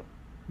human body.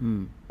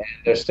 Mm. And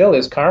there still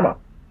is karma,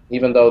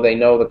 even though they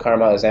know the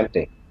karma is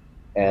empty,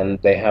 and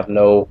they have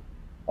no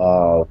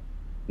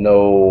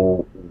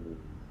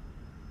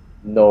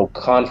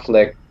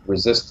conflict,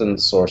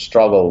 resistance, or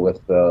struggle with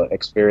the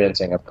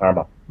experiencing of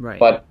karma. Right.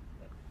 But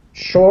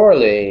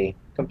surely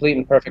complete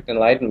and perfect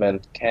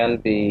enlightenment can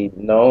be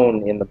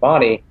known in the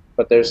body,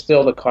 but there's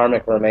still the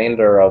karmic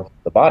remainder of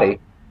the body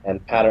and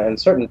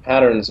certain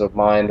patterns of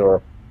mind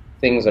or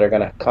things that are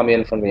going to come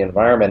in from the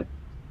environment.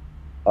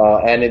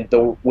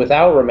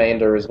 Without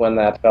remainder is when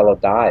that fellow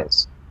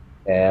dies,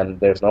 and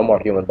there's no more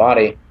human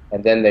body,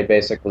 and then they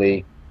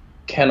basically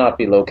cannot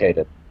be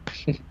located.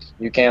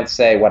 You can't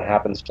say what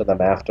happens to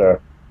them after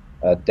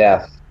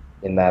death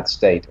in that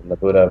state. And the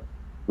Buddha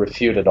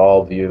refuted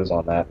all views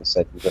on that and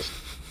said,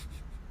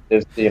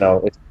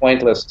 it's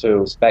pointless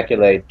to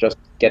speculate. Just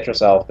get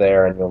yourself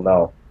there, and you'll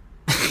know.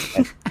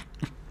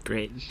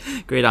 Great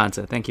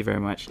answer. Thank you very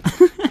much.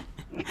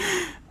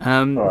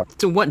 Sure.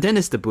 So, what then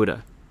is the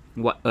Buddha?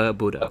 What a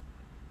Buddha?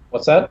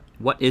 What's that?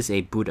 What is a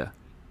Buddha?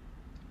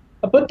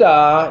 A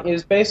Buddha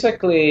is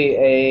basically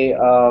a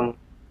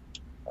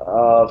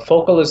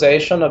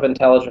focalization of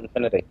intelligent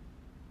infinity.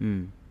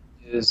 Mm.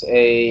 Is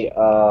a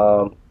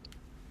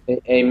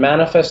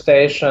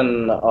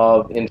manifestation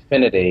of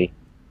infinity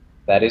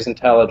that is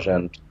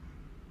intelligent,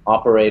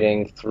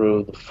 operating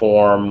through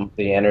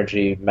the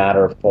energy,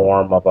 matter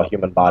form of a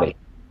human body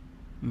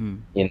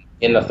in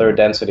the 3rd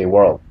density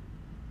world.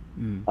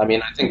 Mm. I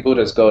mean, I think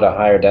Buddhas go to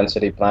higher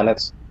density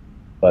planets,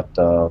 but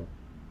I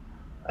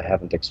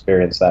haven't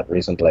experienced that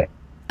recently.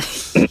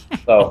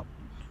 So,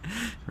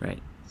 right.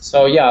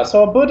 So yeah,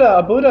 so a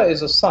Buddha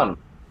is a sun.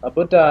 A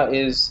Buddha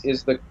is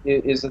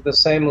at the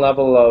same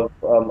level of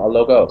a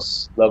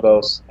logos.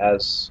 Logos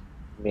has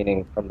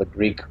meaning from the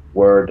Greek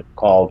word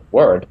called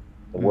word.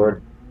 The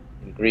word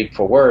in Greek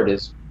for word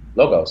is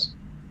logos.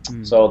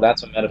 So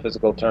that's a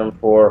metaphysical term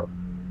for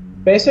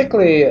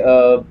basically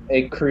a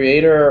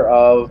creator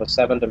of a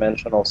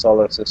 7-dimensional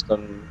solar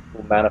system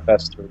who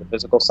manifests through the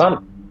physical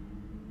sun.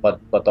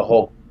 But the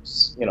whole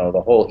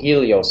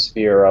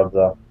heliosphere of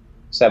the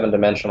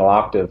 7-dimensional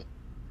octave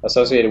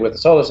associated with the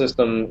solar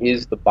system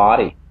is the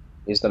body,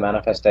 is the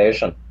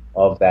manifestation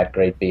of that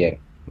great being.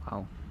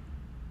 Wow.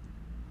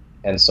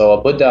 And so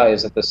a Buddha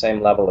is at the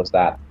same level as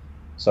that.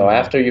 So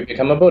after you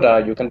become a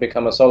Buddha, you can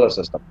become a solar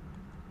system.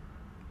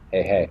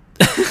 Hey.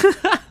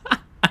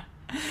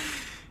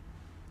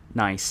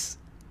 Nice.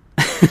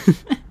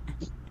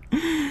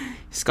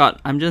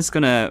 Scott, we're just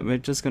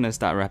gonna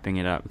start wrapping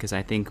it up, because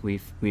I think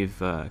we've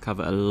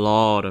covered a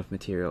lot of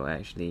material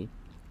actually.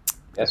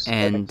 Yes.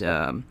 And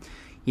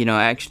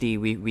actually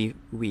we've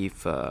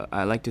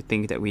I like to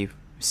think that we've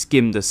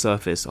skimmed the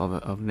surface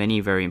of many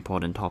very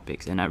important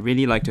topics, and I'd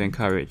really like to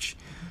encourage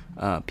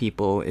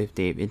people, if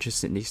they're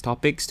interested in these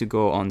topics, to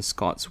go on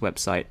Scott's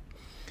website,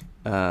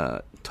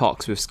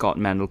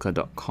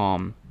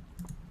 talkswithscottmandelker.com,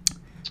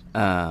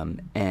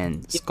 and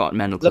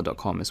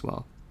scottmandelker.com as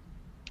well.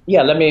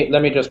 Yeah, let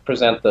me just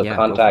present the Yeah,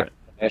 contact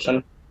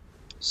information.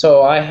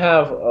 So I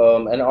have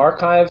an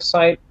archive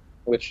site,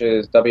 which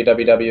is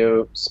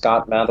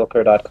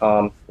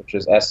www.scottmandelker.com, which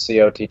is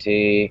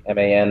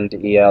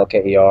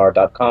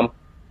SCOTTMANDELKER.com.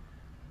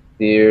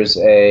 There's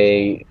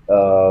a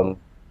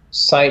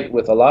site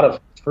with a lot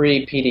of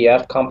free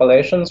PDF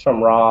compilations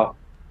from Ra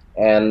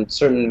and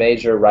certain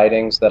major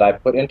writings that I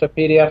put into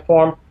PDF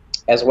form,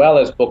 as well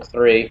as Book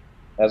 3,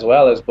 as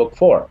well as Book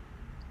 4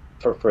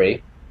 for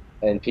free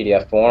in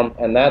PDF form.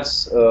 And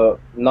that's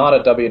not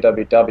a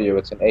www,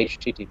 it's an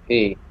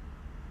HTTP,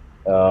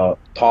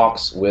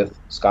 talks with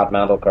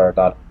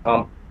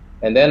scottmandelker.com.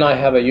 And then I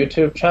have a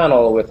YouTube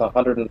channel with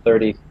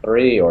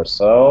 133 or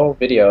so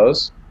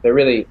videos. They're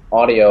really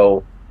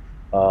audio.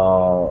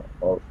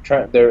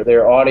 They're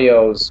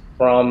audios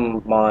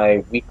from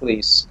my weekly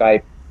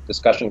Skype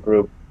discussion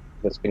group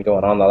that's been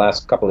going on the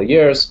last couple of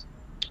years,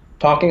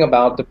 talking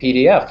about the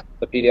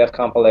PDF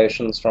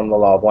compilations from the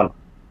Law of One.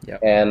 Yep.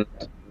 And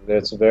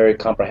it's a very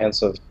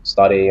comprehensive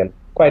study and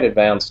quite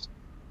advanced.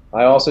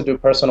 I also do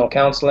personal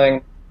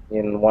counseling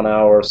in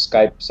 1-hour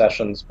Skype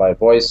sessions by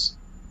voice,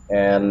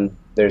 and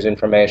there's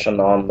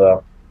information on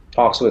the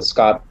Talks with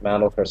Scott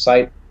Mandelker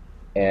site,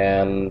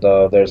 and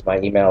there's my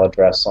email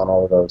address on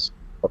all of those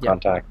for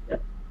contact.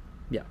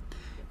 Yeah,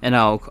 and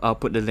I'll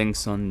put the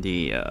links on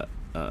the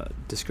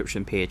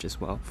description page as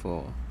well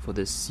for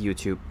this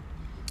YouTube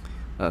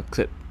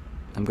clip.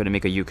 I'm going to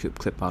make a YouTube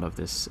clip out of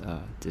this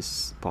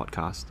this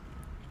podcast.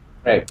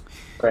 Great.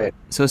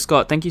 So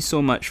Scott, thank you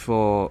so much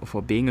for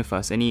being with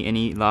us.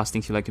 Any last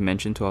things you'd like to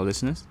mention to our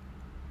listeners?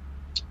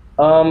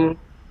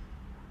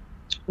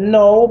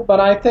 No, but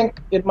I think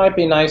it might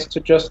be nice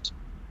to just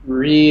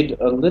read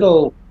a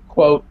little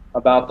quote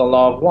about the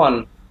Law of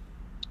One.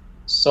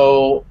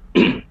 So,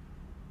 I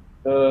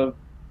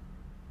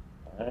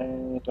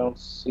don't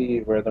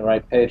see where the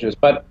right page is,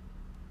 but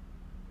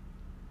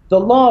the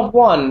Law of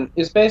One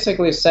is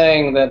basically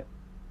saying that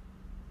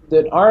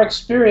our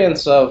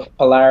experience of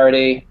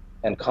polarity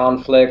and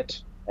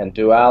conflict and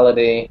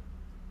duality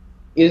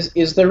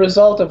is the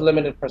result of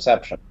limited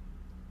perception,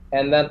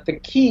 and that the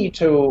key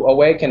to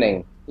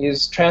awakening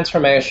is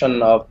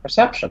transformation of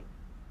perception,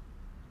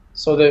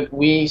 so that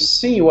we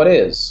see what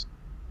is,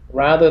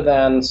 rather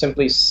than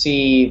simply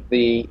see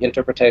the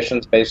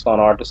interpretations based on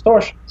our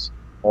distortions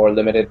or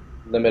limited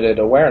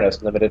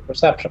awareness, limited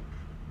perception.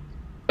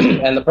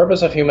 And the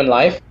purpose of human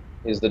life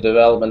is the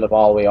development of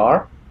all we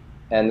are,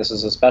 and this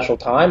is a special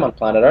time on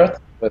planet Earth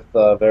with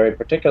very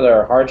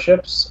particular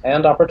hardships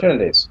and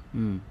opportunities.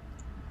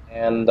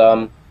 And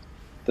the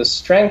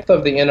strength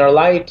of the inner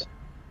light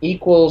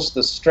equals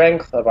the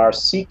strength of our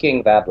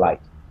seeking that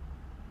light.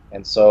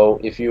 And so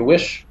if you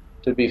wish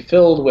to be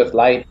filled with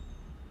light,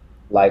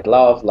 light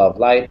love, love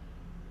light,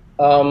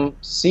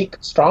 seek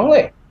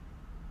strongly.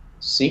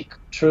 Seek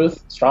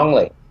truth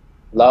strongly.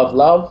 Love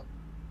love,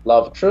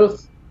 love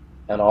truth,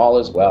 and all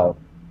is well.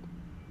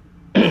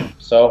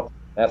 So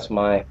that's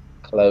my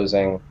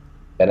closing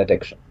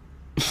benediction.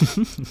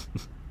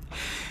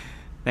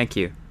 Thank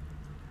you.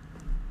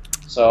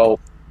 So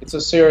it's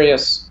a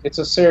serious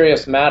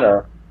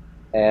matter,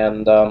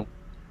 and the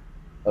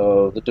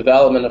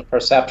development of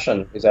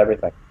perception is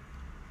everything.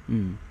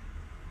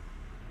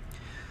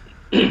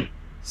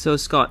 So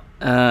Scott,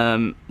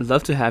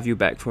 love to have you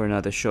back for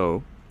another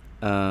show,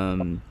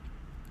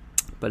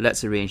 but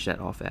let's arrange that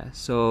off air.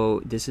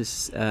 So this is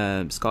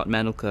Scott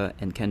Mandelker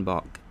and Ken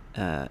Bok.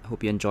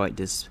 Hope you enjoyed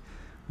this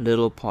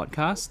little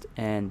podcast,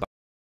 and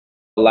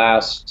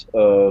last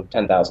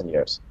 10,000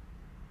 years,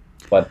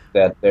 but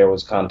that there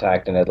was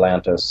contact in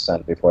Atlantis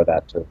and before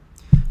that too.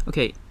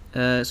 Okay,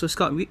 so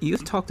Scott,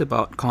 you've talked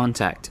about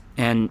contact,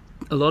 and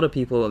a lot of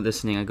people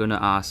listening are going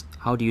to ask,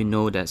 how do you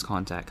know there's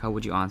contact? How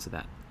would you answer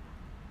that?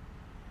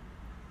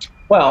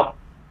 Well,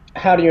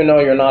 how do you know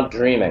you're not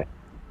dreaming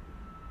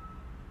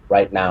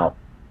right now?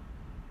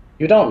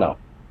 You don't know,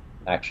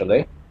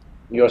 actually.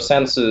 Your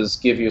senses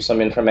give you some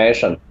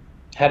information.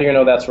 How do you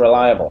know that's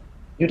reliable?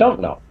 You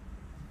don't know.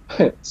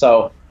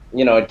 So,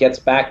 it gets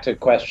back to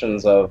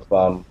questions of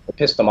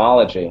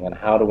epistemology and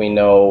how do we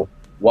know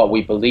what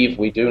we believe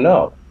we do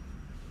know.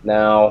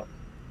 Now,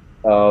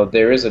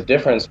 there is a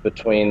difference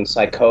between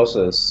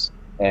psychosis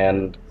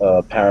and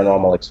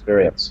paranormal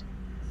experience.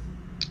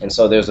 And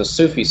so there's a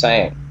Sufi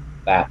saying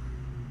that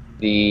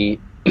the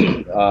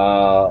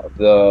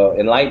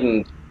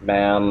enlightened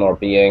man or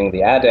being,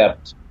 the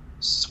adept,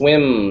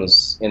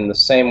 swims in the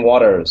same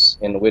waters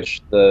in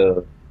which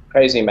the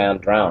crazy man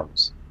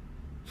drowns.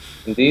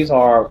 And these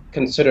are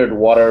considered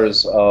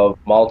waters of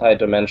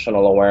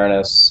multidimensional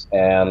awareness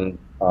and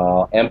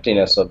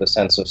emptiness of the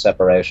sense of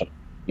separation,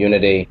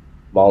 unity,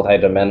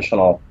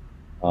 multidimensional,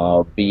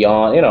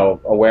 beyond,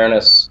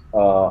 awareness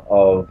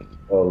of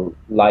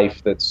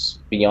life that's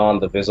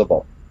beyond the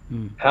visible.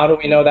 How do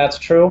we know that's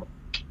true?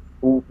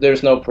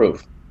 There's no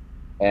proof.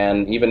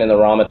 And even in the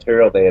raw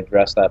material, they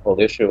address that whole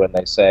issue, and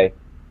they say,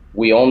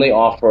 we only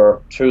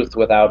offer truth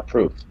without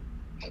proof.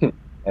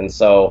 And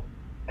so,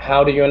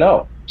 how do you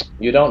know?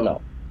 You don't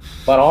know.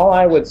 But all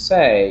I would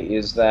say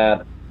is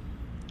that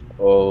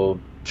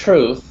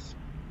truth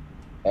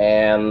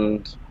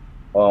and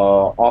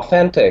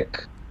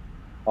authentic,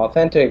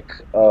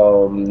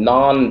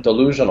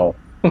 non-delusional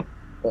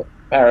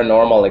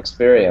paranormal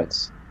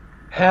experience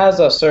has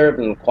a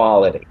certain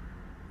quality.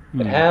 It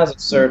Mm. has a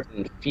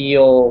certain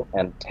feel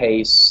and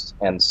taste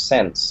and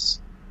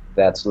sense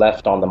that's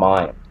left on the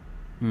mind.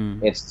 Mm.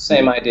 It's the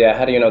same idea.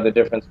 How do you know the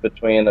difference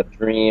between a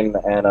dream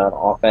and an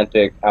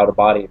authentic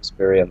out-of-body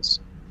experience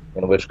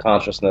in which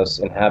consciousness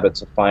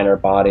inhabits a finer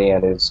body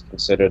and is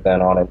considered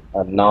then on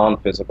a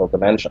non-physical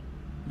dimension?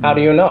 How do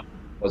Mm. you know?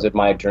 Was it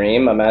my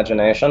dream,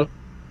 imagination,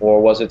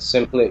 or was it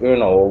simply,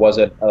 or was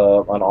it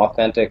an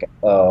authentic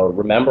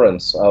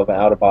remembrance of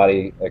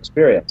out-of-body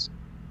experience?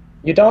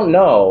 You don't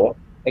know,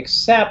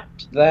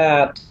 except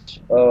that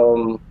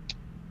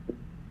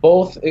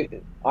both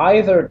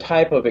either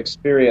type of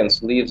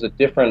experience leaves a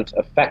different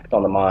effect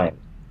on the mind,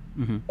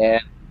 Mm-hmm.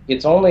 and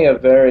it's only a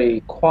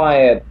very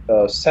quiet,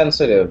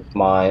 sensitive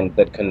mind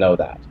that can know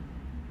that.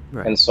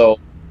 Right. And so,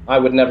 I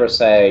would never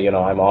say,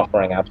 I'm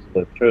offering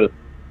absolute truth,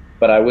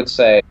 but I would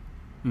say,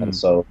 and Mm.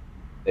 so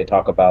they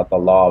talk about the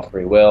law of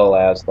free will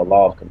as the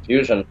law of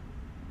confusion,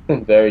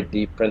 very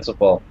deep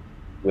principle,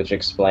 which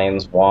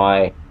explains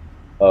why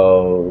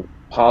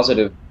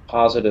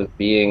positive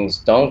beings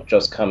don't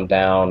just come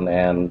down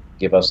and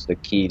give us the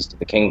keys to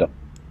the kingdom,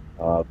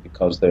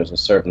 because there's a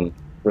certain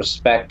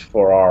respect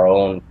for our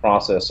own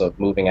process of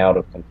moving out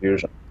of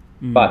confusion.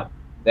 Mm. But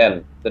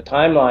then the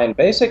timeline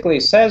basically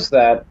says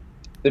that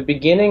the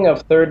beginning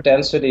of third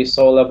density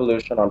soul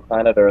evolution on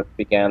planet Earth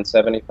began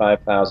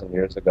 75,000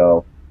 years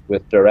ago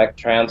with direct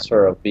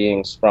transfer of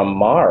beings from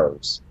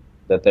Mars.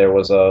 That there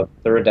was a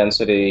third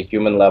density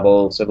human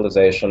level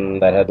civilization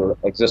that had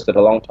existed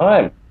a long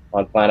time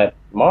on planet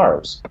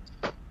Mars,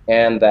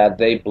 and that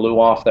they blew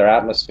off their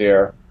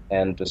atmosphere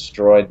and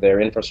destroyed their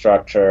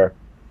infrastructure,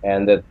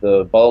 and that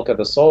the bulk of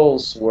the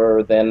souls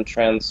were then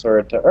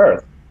transferred to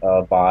Earth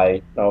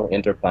by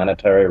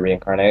interplanetary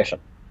reincarnation.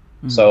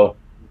 Mm. So,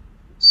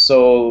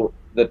 so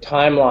the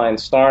timeline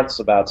starts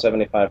about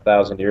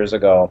 75,000 years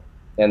ago,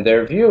 and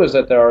their view is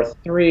that there are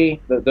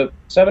the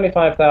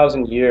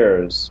 75,000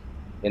 years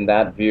in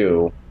that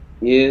view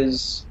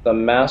is the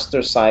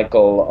master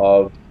cycle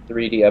of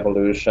 3D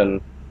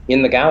evolution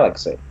in the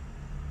galaxy.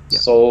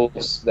 Yep.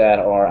 Souls that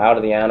are out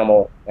of the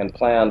animal and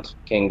plant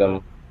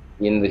kingdom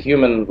in the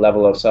human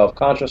level of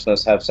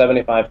self-consciousness have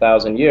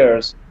 75,000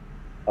 years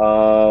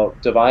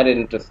divided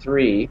into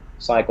 3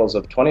 cycles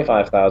of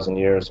 25,000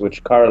 years,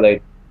 which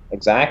correlate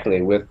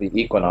exactly with the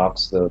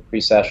equinox, the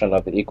precession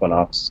of the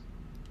equinox,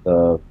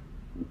 the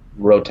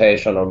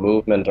rotation or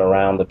movement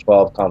around the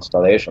 12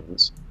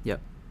 constellations. Yep.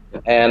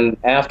 And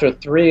after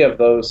 3 of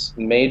those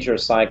major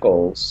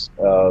cycles,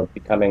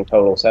 becoming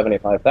total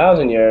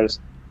 75,000 years,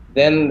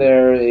 then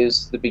there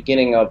is the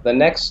beginning of the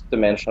next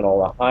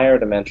dimensional, a higher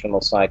dimensional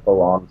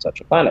cycle on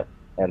such a planet.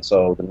 And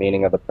so the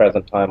meaning of the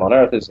present time on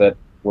Earth is that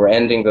we're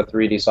ending the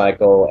 3D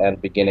cycle and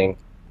beginning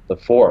the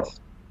fourth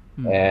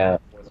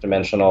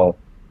dimensional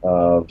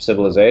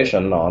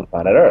civilization on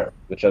planet Earth,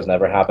 which has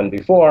never happened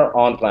before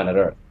on planet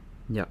Earth.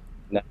 Yep.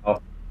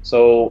 Now,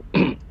 so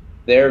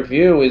their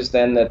view is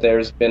then that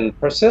there's been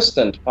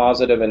persistent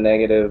positive and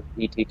negative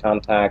ET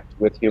contact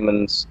with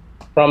humans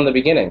from the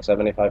beginning,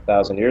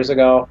 75,000 years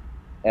ago,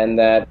 and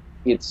that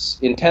it's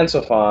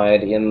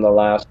intensified in the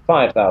last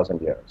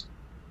 5,000 years.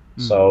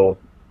 Mm. So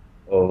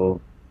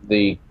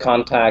the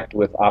contact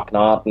with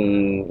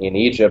Akhenaten in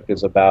Egypt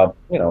is about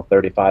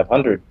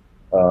 3,500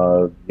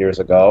 years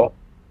ago,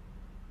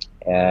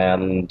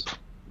 and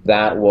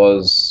that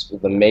was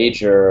the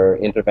major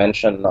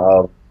intervention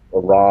of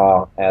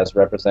Ra as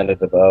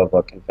representative of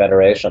a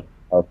confederation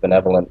of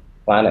benevolent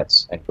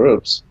planets and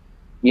groups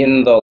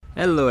in the...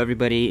 Hello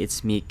everybody,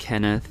 it's me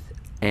Kenneth,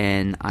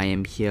 and I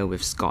am here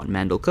with Scott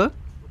Mandelker.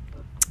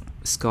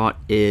 Scott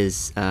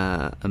is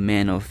a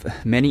man of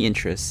many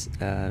interests,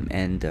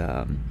 and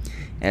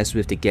as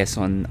with the guests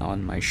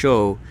on my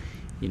show,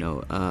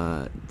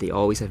 they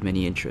always have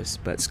many interests.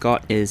 But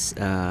Scott is,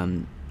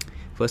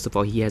 first of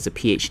all, he has a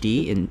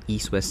Ph.D. in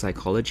East-West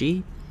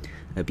psychology,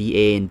 a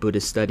BA in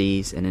Buddhist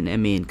Studies, and an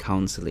MA in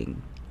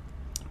counseling.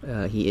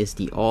 He is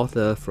the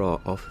author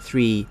of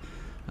 3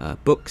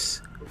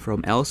 books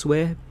from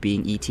elsewhere,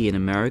 being E.T. in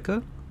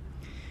America,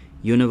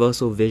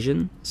 Universal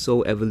Vision,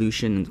 Soul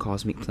Evolution and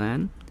Cosmic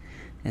Plan,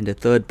 and the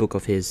 3rd book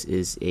of his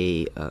is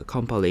a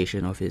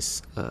compilation of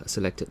his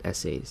selected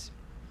essays.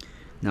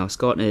 Now,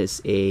 Scott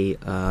is a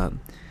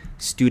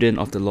student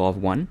of the Law of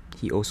One.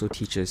 He also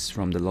teaches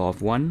from the Law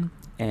of One,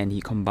 and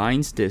he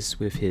combines this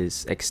with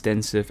his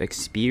extensive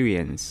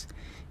experience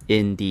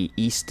in the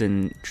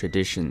Eastern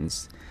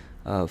traditions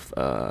of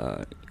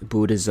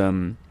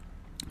Buddhism,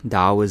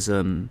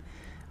 Taoism,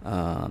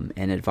 and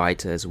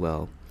Advaita as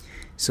well.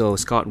 So,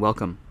 Scott,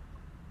 welcome.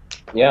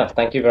 Yeah,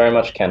 thank you very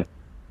much, Ken.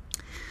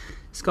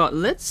 Scott,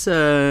 let's,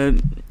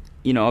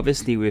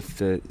 obviously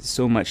with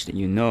so much that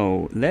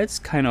let's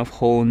kind of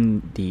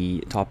hone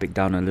the topic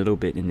down a little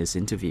bit in this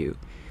interview.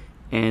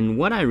 And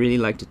what I really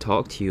like to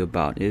talk to you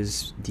about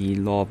is the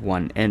Law of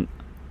One. And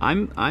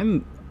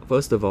I'm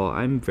first of all,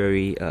 I'm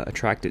very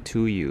attracted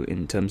to you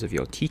in terms of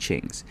your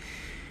teachings,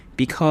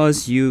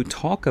 because you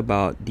talk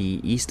about the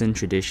Eastern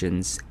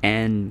traditions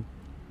and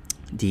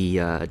the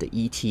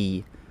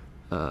ET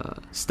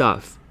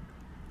stuff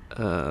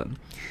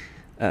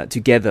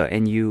together,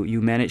 and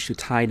you manage to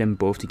tie them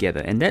both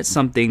together, and that's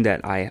something that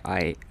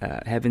I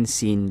haven't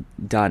seen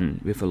done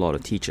with a lot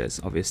of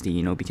teachers,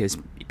 obviously, because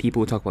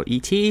people who talk about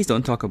ETs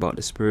don't talk about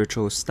the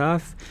spiritual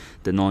stuff,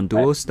 the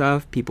non-dual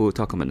stuff. People who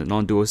talk about the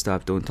non-dual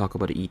stuff don't talk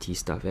about the ET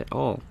stuff at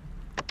all.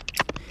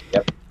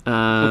 Yep.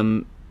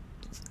 And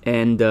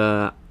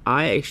I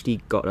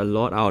actually got a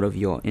lot out of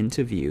your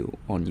interview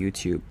on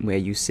YouTube, where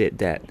you said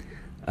that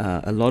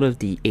a lot of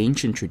the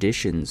ancient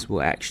traditions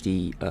were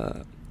actually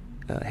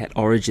had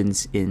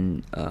origins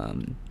in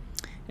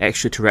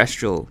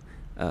extraterrestrial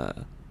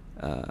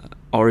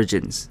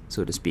origins,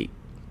 so to speak.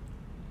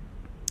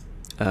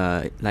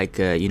 The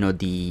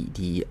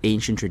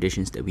ancient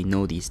traditions that we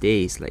know these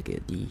days, like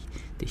the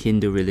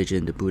Hindu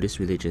religion, the Buddhist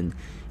religion,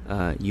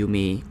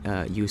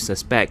 you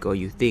suspect or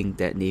you think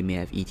that they may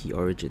have ET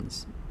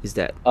origins. Is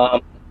that?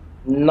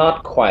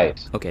 Not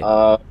quite. Okay.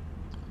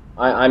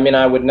 I mean,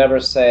 I would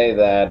never say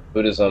that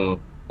Buddhism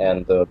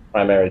and the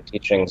primary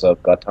teachings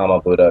of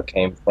Gautama Buddha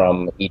came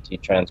from ET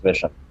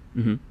transmission.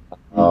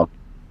 Mm-hmm.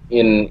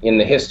 In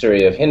the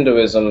history of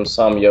Hinduism,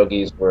 some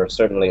yogis were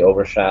certainly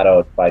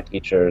overshadowed by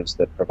teachers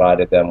that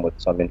provided them with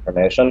some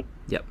information.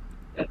 Yep.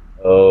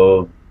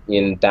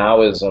 In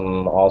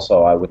Taoism,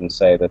 also, I wouldn't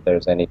say that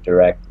there's any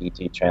direct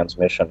ET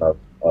transmission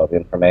of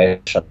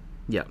information.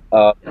 Yeah.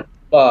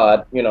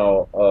 But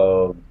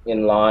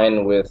in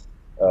line with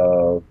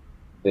a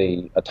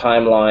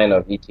timeline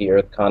of ET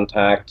Earth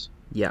contact,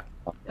 yeah,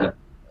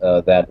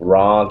 that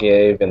Ra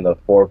gave in the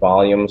 4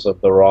 volumes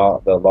of the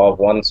Law of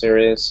One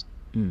series.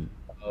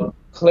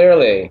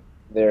 Clearly,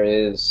 there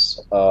is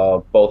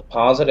both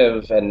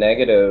positive and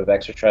negative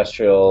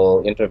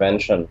extraterrestrial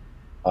intervention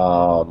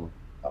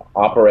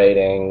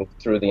operating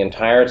through the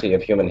entirety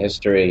of human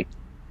history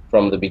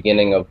from the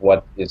beginning of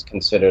what is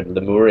considered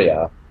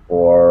Lemuria,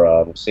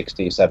 or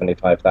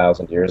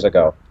 75,000 years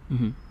ago.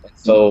 Mm-hmm.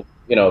 So,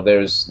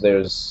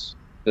 there's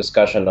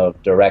discussion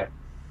of direct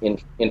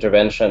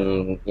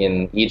intervention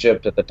in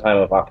Egypt at the time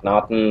of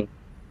Akhenaten,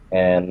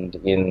 and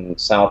in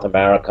South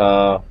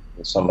America,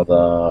 some of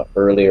the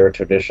earlier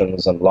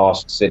traditions and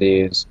lost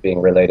cities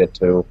being related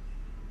to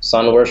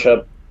sun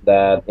worship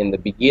that in the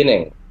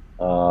beginning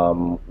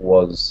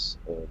was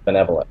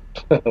benevolent.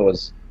 It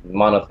was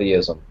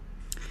monotheism,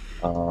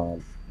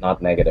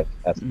 not negative.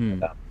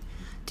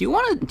 Do you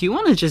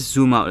want to just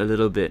zoom out a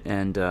little bit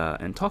and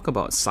talk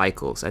about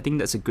cycles? I think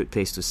that's a good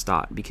place to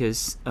start,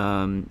 because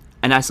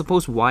and I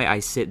suppose why I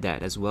said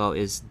that as well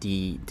is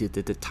the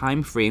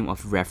time frame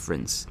of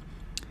reference,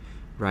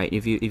 right?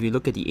 If you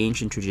look at the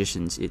ancient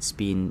traditions, it's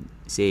been,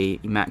 say,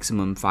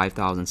 maximum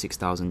 5,000,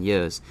 6,000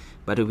 years.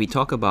 But if we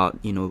talk about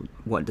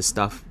what the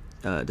stuff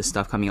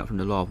coming out from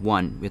the Law of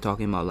One, we're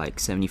talking about like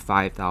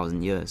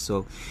 75,000 years.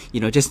 So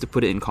just to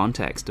put it in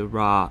context, the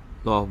Law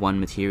of One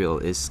material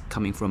is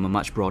coming from a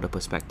much broader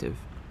perspective.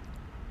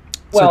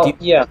 Well,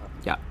 yeah.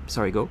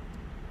 Sorry, go.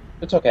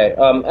 It's okay.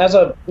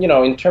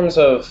 In terms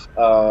of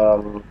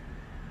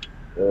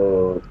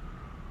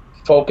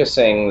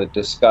focusing the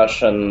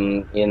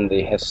discussion in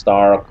the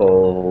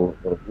historical,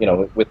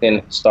 within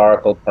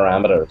historical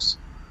parameters,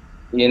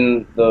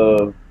 in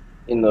the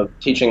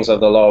teachings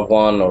of the Law of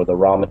One or the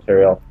raw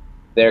material,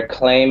 they're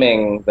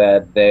claiming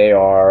that they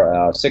are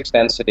a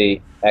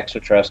 6th-density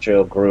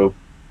extraterrestrial group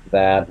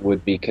that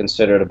would be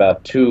considered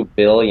about 2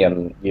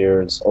 billion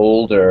years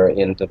older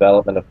in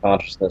development of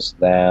consciousness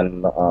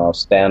than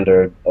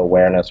standard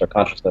awareness or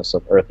consciousness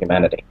of Earth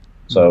humanity.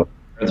 So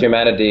Earth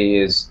humanity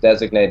is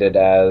designated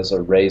as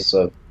a race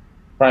of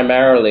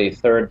primarily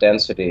 3rd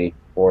density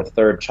or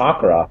 3rd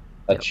chakra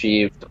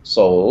achieved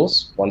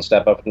souls, one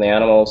step up from the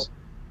animals,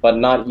 but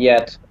not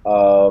yet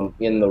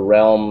in the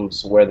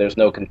realms where there's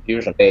no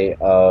confusion.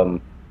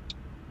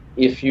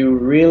 If you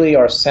really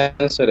are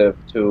sensitive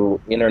to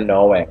inner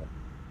knowing,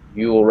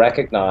 you will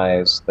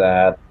recognize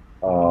that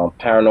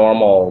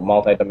paranormal,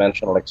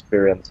 multidimensional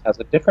experience has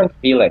a different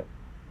feeling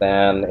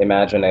than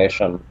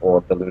imagination or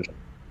delusion.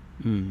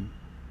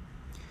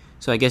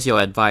 So I guess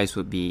your advice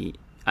would be,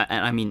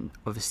 I mean,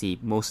 obviously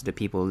most of the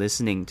people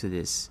listening to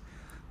this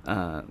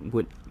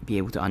would be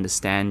able to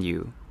understand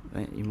you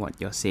in what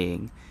you're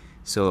saying.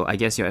 So I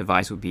guess your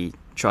advice would be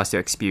trust your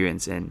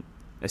experience and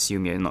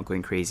assume you're not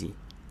going crazy.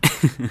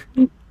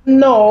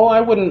 No, I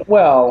wouldn't.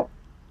 Well,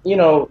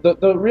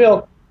 the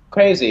real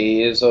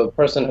crazy is a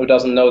person who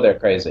doesn't know they're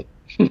crazy.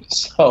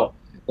 So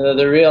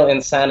the real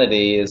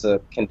insanity is a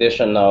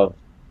condition of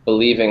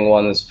believing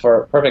one's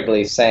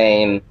perfectly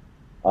sane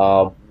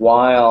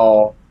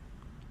while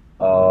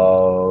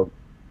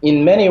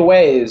in many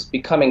ways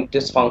becoming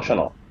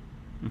dysfunctional.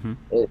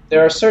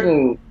 There are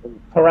certain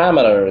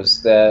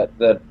parameters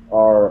that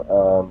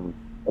are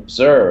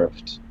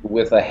observed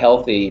with a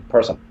healthy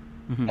person,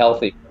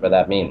 healthy, whatever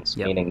that means,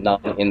 meaning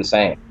not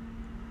insane.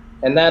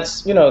 And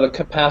that's, the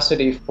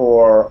capacity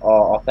for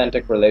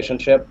authentic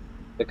relationship,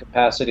 the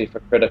capacity for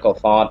critical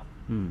thought,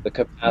 the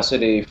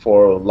capacity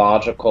for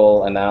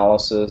logical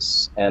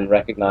analysis and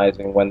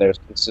recognizing when there's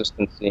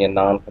consistency and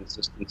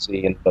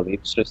non-consistency in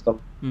belief system,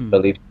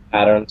 belief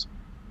patterns.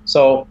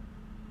 So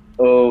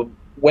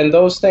when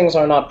those things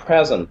are not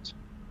present,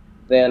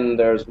 then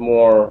there's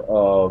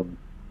more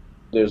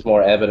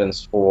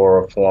evidence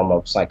for a form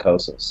of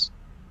psychosis.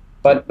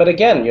 But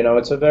again,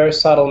 it's a very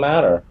subtle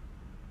matter,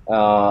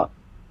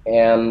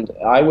 and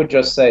I would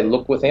just say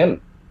look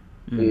within.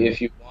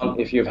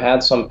 If you've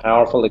had some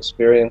powerful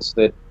experience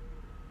that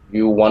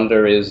you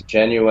wonder is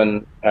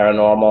genuine,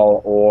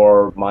 paranormal,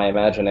 or my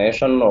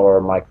imagination, or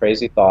my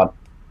crazy thought,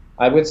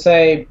 I would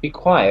say be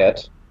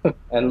quiet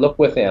and look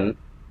within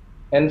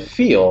and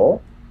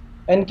feel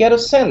and get a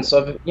sense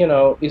of,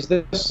 is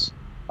this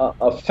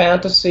a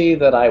fantasy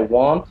that I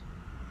want?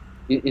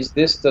 Does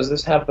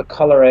this have the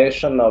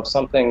coloration of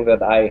something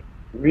that I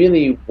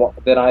really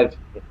that I've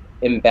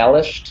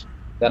embellished,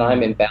 that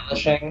I'm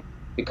embellishing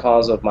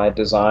because of my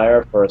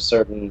desire for a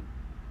certain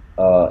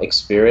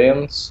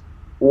experience?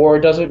 Or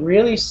does it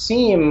really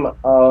seem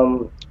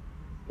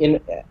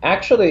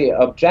actually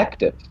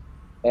objective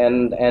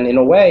and in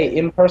a way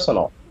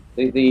impersonal?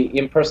 The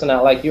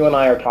impersonal, like you and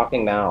I are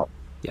talking now.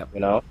 Yep.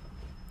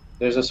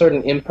 There's a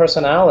certain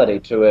impersonality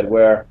to it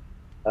where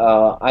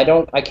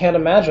I can't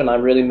imagine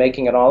I'm really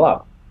making it all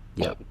up.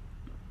 Yep.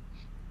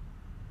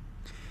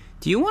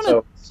 Do you want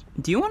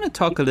to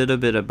talk a little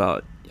bit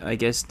about, I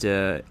guess,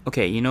 Eric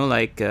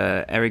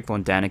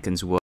von Daniken's work